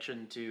of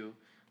connection to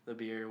the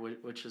beer,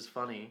 which is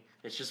funny.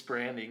 It's just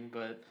branding,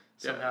 but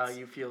somehow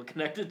you feel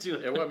connected to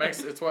it.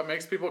 It's what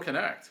makes people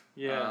connect.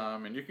 Yeah.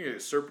 And you can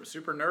get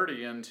super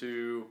nerdy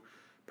into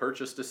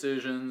purchase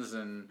decisions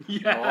and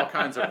Yeah. all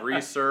kinds of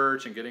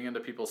research and getting into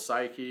people's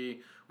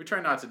psyche. We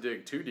try not to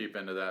dig too deep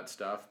into that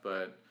stuff,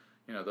 but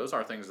those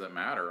are things that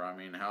matter. I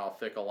mean, how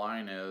thick a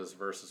line is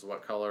versus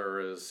what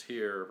color is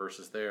here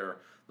versus there.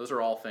 Those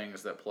are all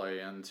things that play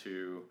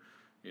into,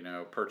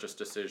 purchase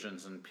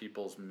decisions and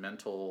people's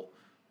mental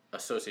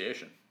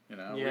association.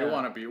 Yeah.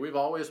 We've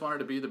always wanted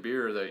to be the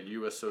beer that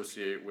you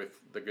associate with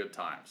the good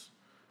times.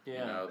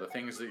 Yeah. The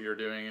things that you're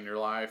doing in your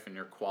life and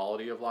your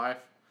quality of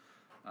life.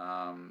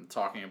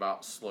 Talking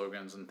about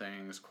slogans and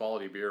things,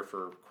 quality beer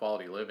for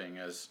quality living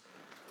is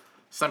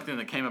something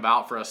that came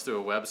about for us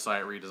through a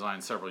website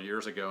redesign several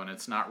years ago, and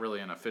it's not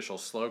really an official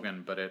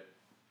slogan, but it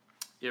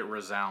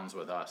resounds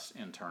with us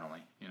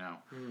internally.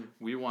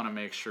 We want to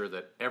make sure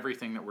that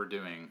everything that we're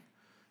doing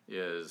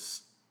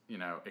is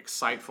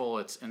exciteful,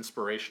 it's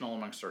inspirational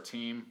amongst our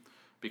team,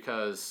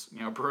 because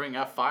brewing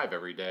F5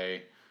 every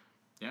day,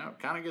 it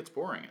kind of gets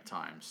boring at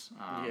times.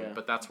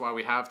 But that's why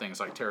we have things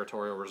like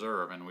Territorial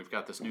Reserve, and we've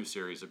got this new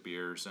series of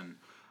beers, and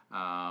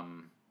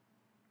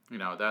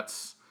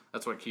that's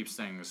what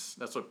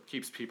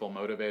keeps people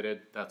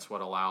motivated. That's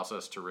what allows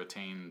us to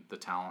retain the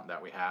talent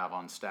that we have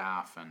on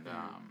staff, and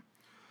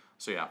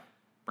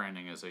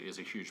branding is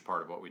a huge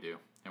part of what we do,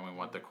 and we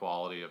want the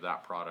quality of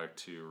that product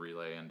to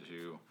relay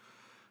into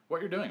what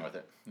you're doing with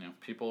it.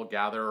 People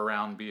gather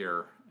around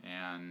beer,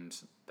 and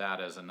that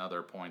is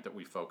another point that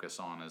we focus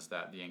on, is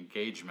that the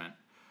engagement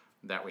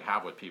that we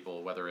have with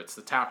people, whether it's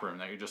the tap room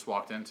that you just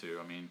walked into.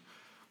 I mean,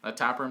 that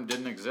tap room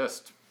didn't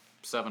exist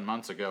 7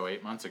 months ago,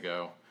 8 months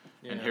ago,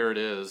 and here it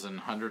is, and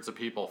hundreds of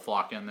people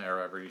flock in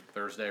there every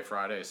Thursday,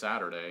 Friday,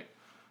 Saturday.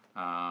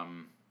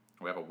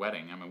 We have a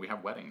wedding. I mean, we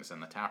have weddings in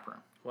the tap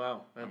room.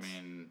 Wow.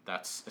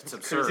 It's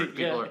absurd.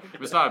 Crazy.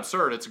 It's not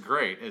absurd. It's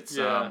great. It's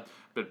Yeah.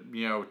 But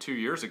 2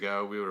 years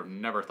ago, we would have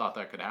never thought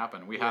that could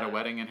happen. We had a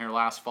wedding in here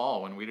last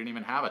fall when we didn't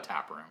even have a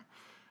tap room,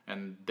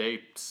 and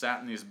they sat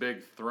in these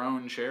big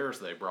throne chairs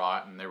they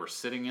brought, and they were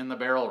sitting in the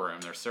barrel room.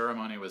 Their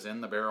ceremony was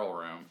in the barrel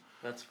room.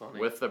 That's funny.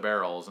 With the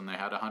barrels, and they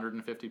had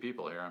 150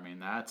 people here. I mean,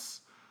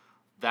 that's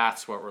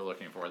what we're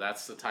looking for.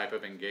 That's the type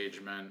of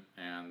engagement,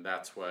 and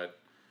that's what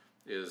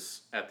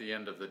is, at the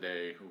end of the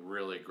day,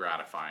 really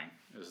gratifying,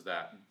 is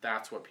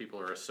that's what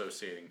people are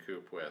associating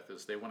Coop with,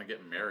 is they want to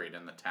get married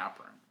in the tap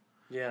room.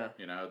 Yeah.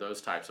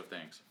 Those types of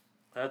things.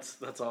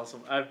 That's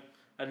awesome.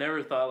 I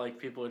never thought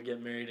people would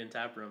get married in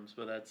tap rooms,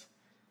 but that's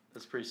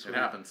pretty sweet. It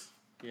happens.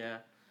 Yeah.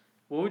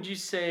 What would you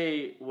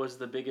say was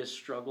the biggest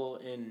struggle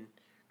in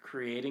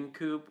creating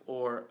Coop,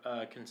 or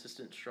a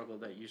consistent struggle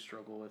that you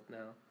struggle with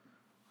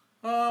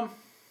now?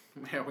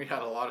 We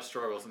had a lot of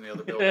struggles in the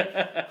other building.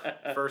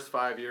 First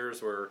 5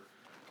 years were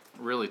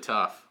really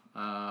tough.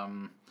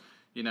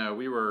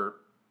 We were,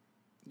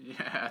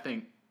 I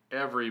think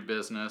every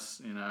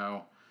business,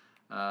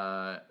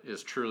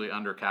 is truly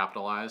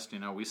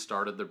undercapitalized. We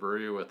started the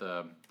brewery with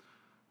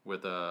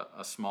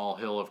a small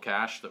hill of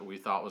cash that we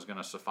thought was going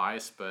to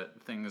suffice,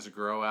 but things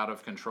grow out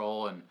of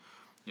control, and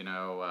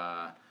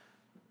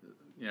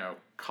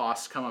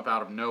costs come up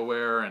out of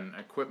nowhere, and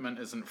equipment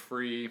isn't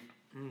free.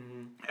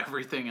 Mm-hmm.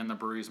 Everything in the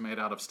brewery is made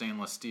out of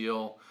stainless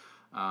steel.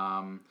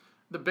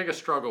 The biggest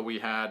struggle we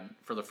had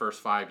for the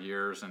first 5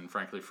 years, and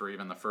frankly for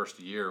even the first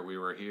year we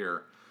were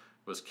here,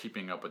 was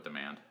keeping up with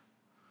demand.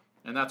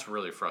 And that's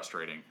really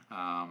frustrating,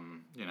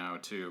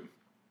 to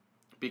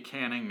be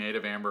canning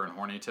Native Amber and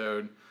Horny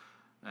Toad,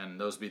 and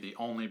those be the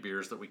only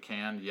beers that we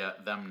canned,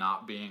 yet them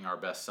not being our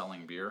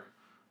best-selling beer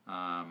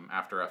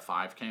after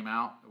F5 came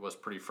out. It was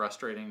pretty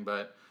frustrating,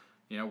 but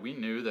we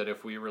knew that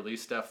if we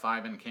released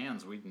F5 in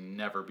cans, we'd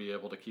never be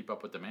able to keep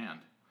up with demand.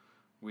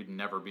 We'd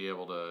never be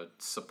able to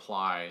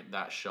supply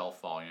that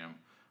shelf volume.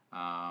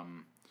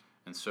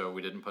 And so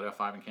we didn't put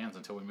F5 in cans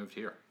until we moved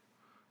here.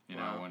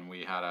 When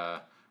we had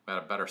a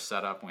better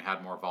setup and we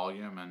had more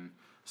volume. And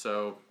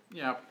so,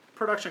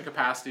 production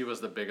capacity was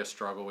the biggest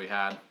struggle we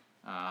had.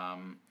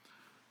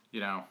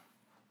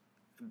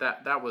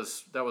 That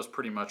was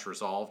pretty much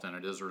resolved, and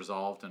it is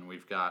resolved, and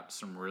we've got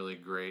some really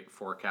great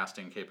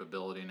forecasting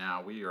capability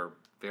now. We are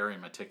very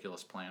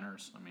meticulous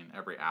planners. I mean,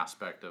 every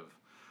aspect of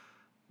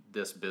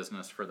this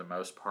business for the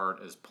most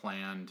part is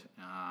planned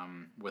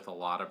with a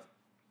lot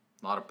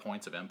of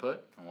points of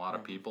input, and a lot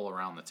of people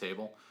around the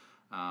table.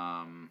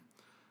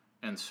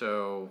 And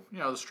so,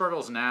 the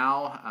struggles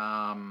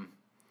now,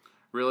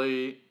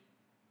 really,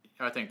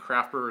 I think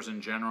craft brewers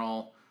in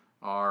general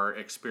are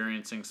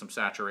experiencing some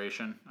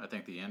saturation. I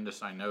think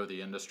I know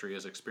the industry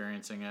is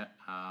experiencing it.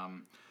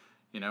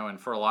 And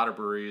for a lot of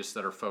breweries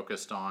that are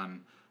focused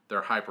on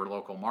their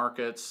hyper-local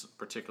markets,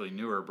 particularly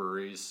newer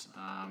breweries,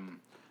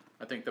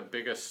 I think the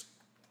biggest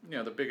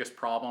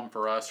problem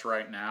for us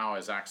right now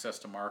is access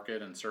to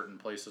market in certain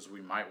places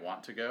we might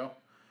want to go.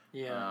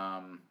 Yeah.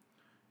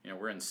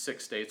 We're in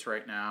 6 states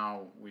right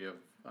now. We have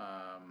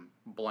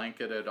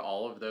blanketed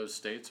all of those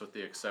states with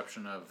the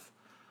exception of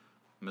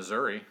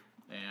Missouri,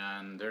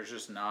 and there's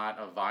just not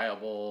a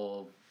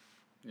viable,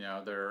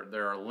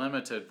 there are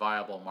limited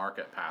viable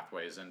market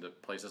pathways into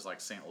places like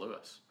St.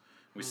 Louis.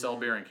 We sell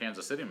beer in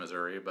Kansas City,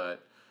 Missouri,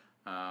 but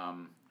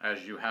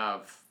as you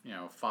have,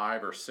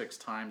 5 or 6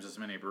 times as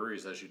many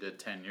breweries as you did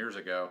 10 years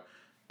ago,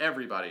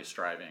 everybody's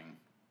striving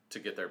to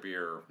get their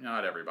beer,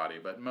 not everybody,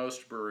 but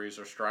most breweries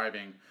are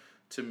striving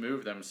to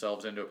move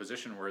themselves into a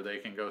position where they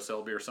can go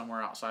sell beer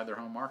somewhere outside their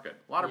home market.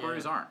 A lot of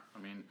breweries aren't. I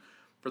mean,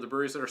 for the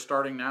breweries that are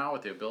starting now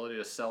with the ability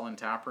to sell in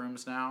tap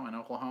rooms now in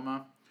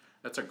Oklahoma,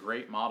 that's a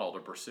great model to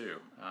pursue.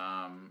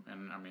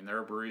 And I mean, there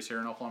are breweries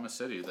here in Oklahoma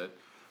City that,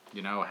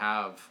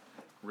 have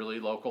really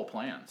local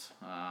plans.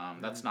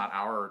 That's not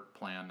our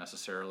plan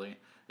necessarily.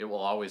 It will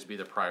always be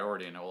the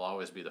priority and it will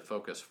always be the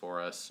focus for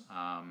us.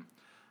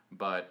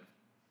 But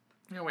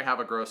we have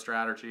a growth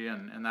strategy,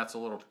 and that's a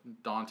little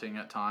daunting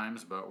at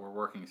times, but we're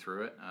working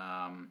through it.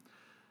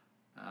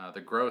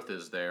 The growth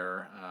is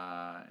there.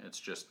 It's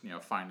just,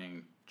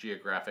 finding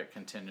geographic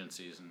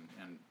contingencies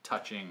and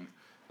touching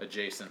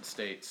adjacent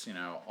states,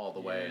 all the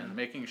way, and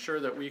making sure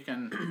that we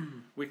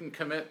can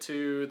commit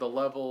to the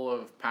level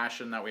of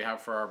passion that we have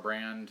for our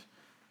brand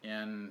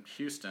in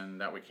Houston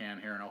that we can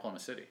here in Oklahoma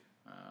City.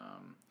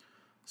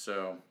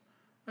 So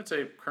I'd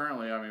say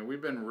currently, I mean,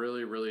 we've been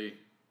really, really,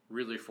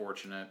 really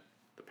fortunate.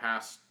 The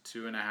past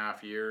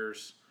 2.5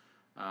 years,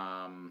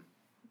 right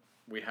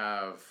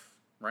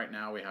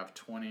now we have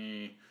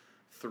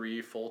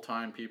 23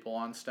 full-time people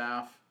on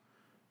staff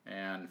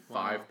and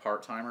 5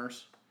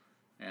 part-timers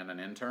and an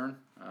intern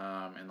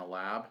in the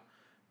lab.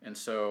 And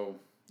so,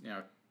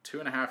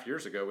 2.5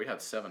 years ago, we had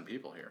 7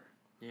 people here.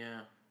 Yeah.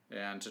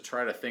 And to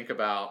try to think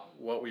about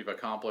what we've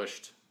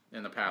accomplished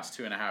in the past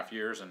 2.5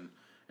 years and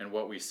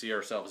what we see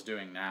ourselves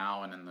doing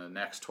now and in the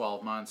next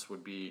 12 months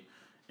would be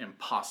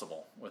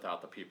impossible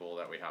without the people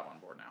that we have on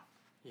board now.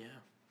 Yeah,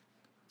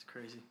 it's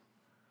crazy.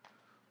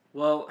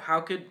 Well,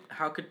 how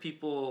could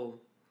people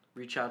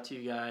reach out to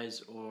you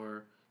guys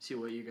or see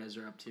what you guys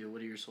are up to?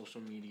 What are your social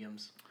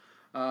mediums?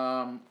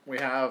 We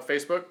have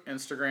Facebook,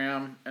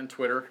 Instagram, and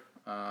Twitter.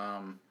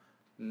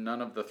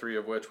 None of the 3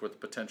 of which,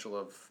 with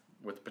potential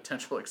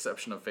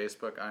exception of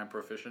Facebook, I am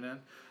proficient in.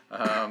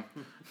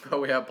 But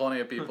we have plenty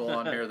of people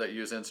on here that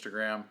use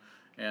Instagram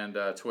and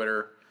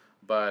Twitter.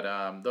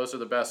 But those are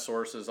the best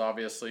sources.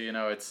 Obviously,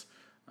 it's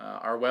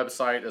our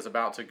website is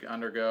about to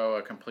undergo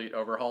a complete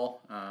overhaul.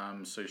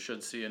 So you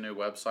should see a new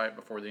website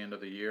before the end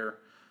of the year,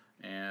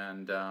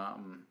 and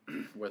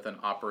with an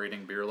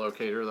operating beer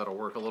locator that'll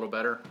work a little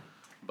better.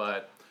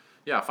 But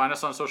yeah, find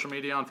us on social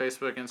media on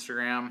Facebook,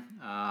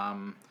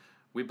 Instagram.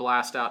 We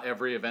blast out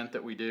every event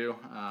that we do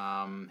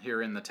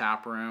here in the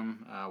tap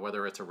room,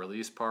 whether it's a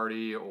release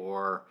party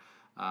or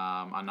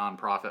a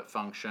nonprofit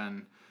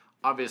function.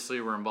 Obviously,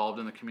 we're involved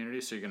in the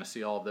community, so you're going to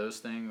see all of those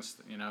things.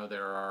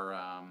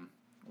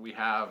 We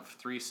have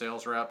 3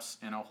 sales reps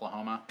in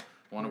Oklahoma,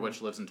 one of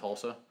which lives in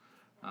Tulsa.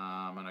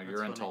 I know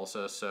you're in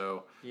Tulsa,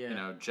 so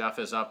Jeff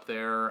is up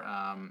there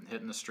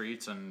hitting the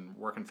streets and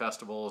working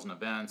festivals and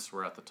events.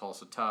 We're at the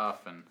Tulsa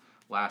Tough, and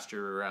last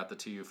year we were at the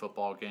TU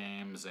football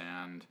games,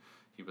 and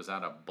he was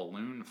at a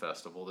balloon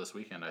festival this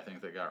weekend, I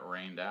think, that got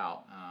rained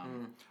out. I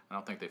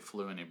don't think they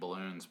flew any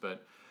balloons,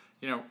 but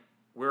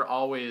we're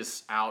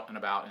always out and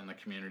about in the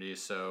community,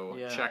 so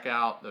check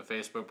out the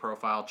Facebook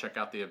profile, check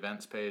out the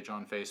events page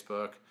on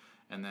Facebook,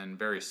 and then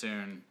very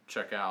soon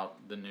check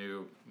out the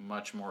new,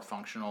 much more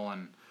functional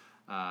and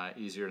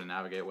easier to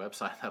navigate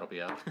website that'll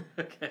be up.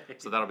 Okay.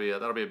 So that'll be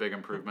a big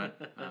improvement.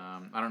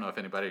 I don't know if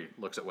anybody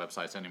looks at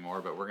websites anymore,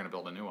 but we're going to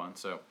build a new one,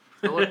 so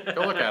go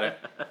look at it.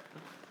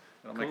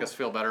 It'll make us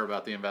feel better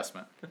about the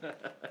investment.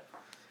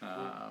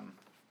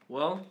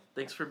 Well,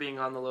 thanks for being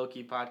on the Low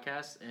Key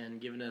podcast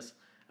and giving us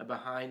a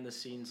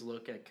behind-the-scenes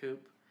look at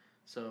Coop.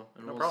 So,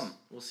 No problem.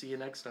 We'll see you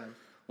next time.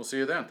 We'll see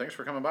you then. Thanks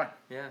for coming by.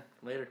 Yeah,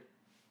 later.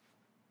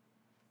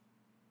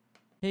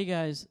 Hey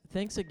guys,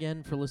 thanks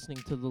again for listening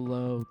to the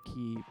Low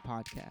Key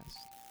podcast.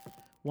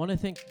 Want to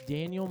thank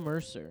Daniel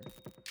Mercer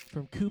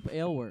from Coop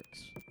Ale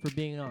Works for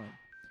being on.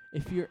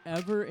 If you're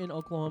ever in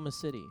Oklahoma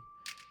City,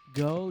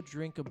 go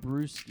drink a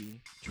brewski,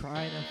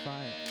 try an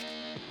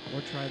F5,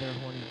 or try their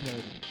Horny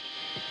Toad.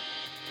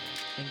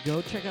 And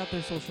go check out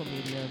their social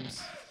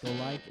mediums. Go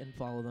like and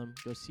follow them.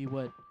 Go see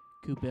what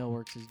Coop Ale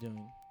Works is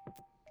doing.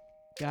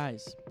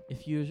 Guys,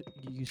 if you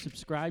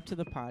subscribe to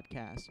the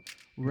podcast,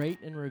 rate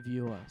and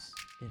review us.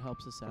 It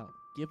helps us out.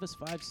 Give us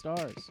 5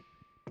 stars.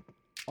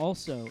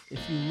 Also, if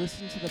you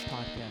listen to the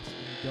podcast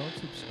and you don't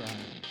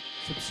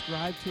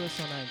subscribe to us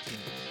on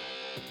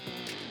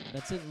iTunes.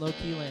 That's it in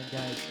low-key land,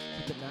 guys.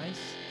 Keep it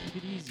nice,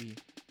 keep it easy,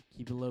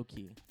 keep it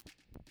low-key.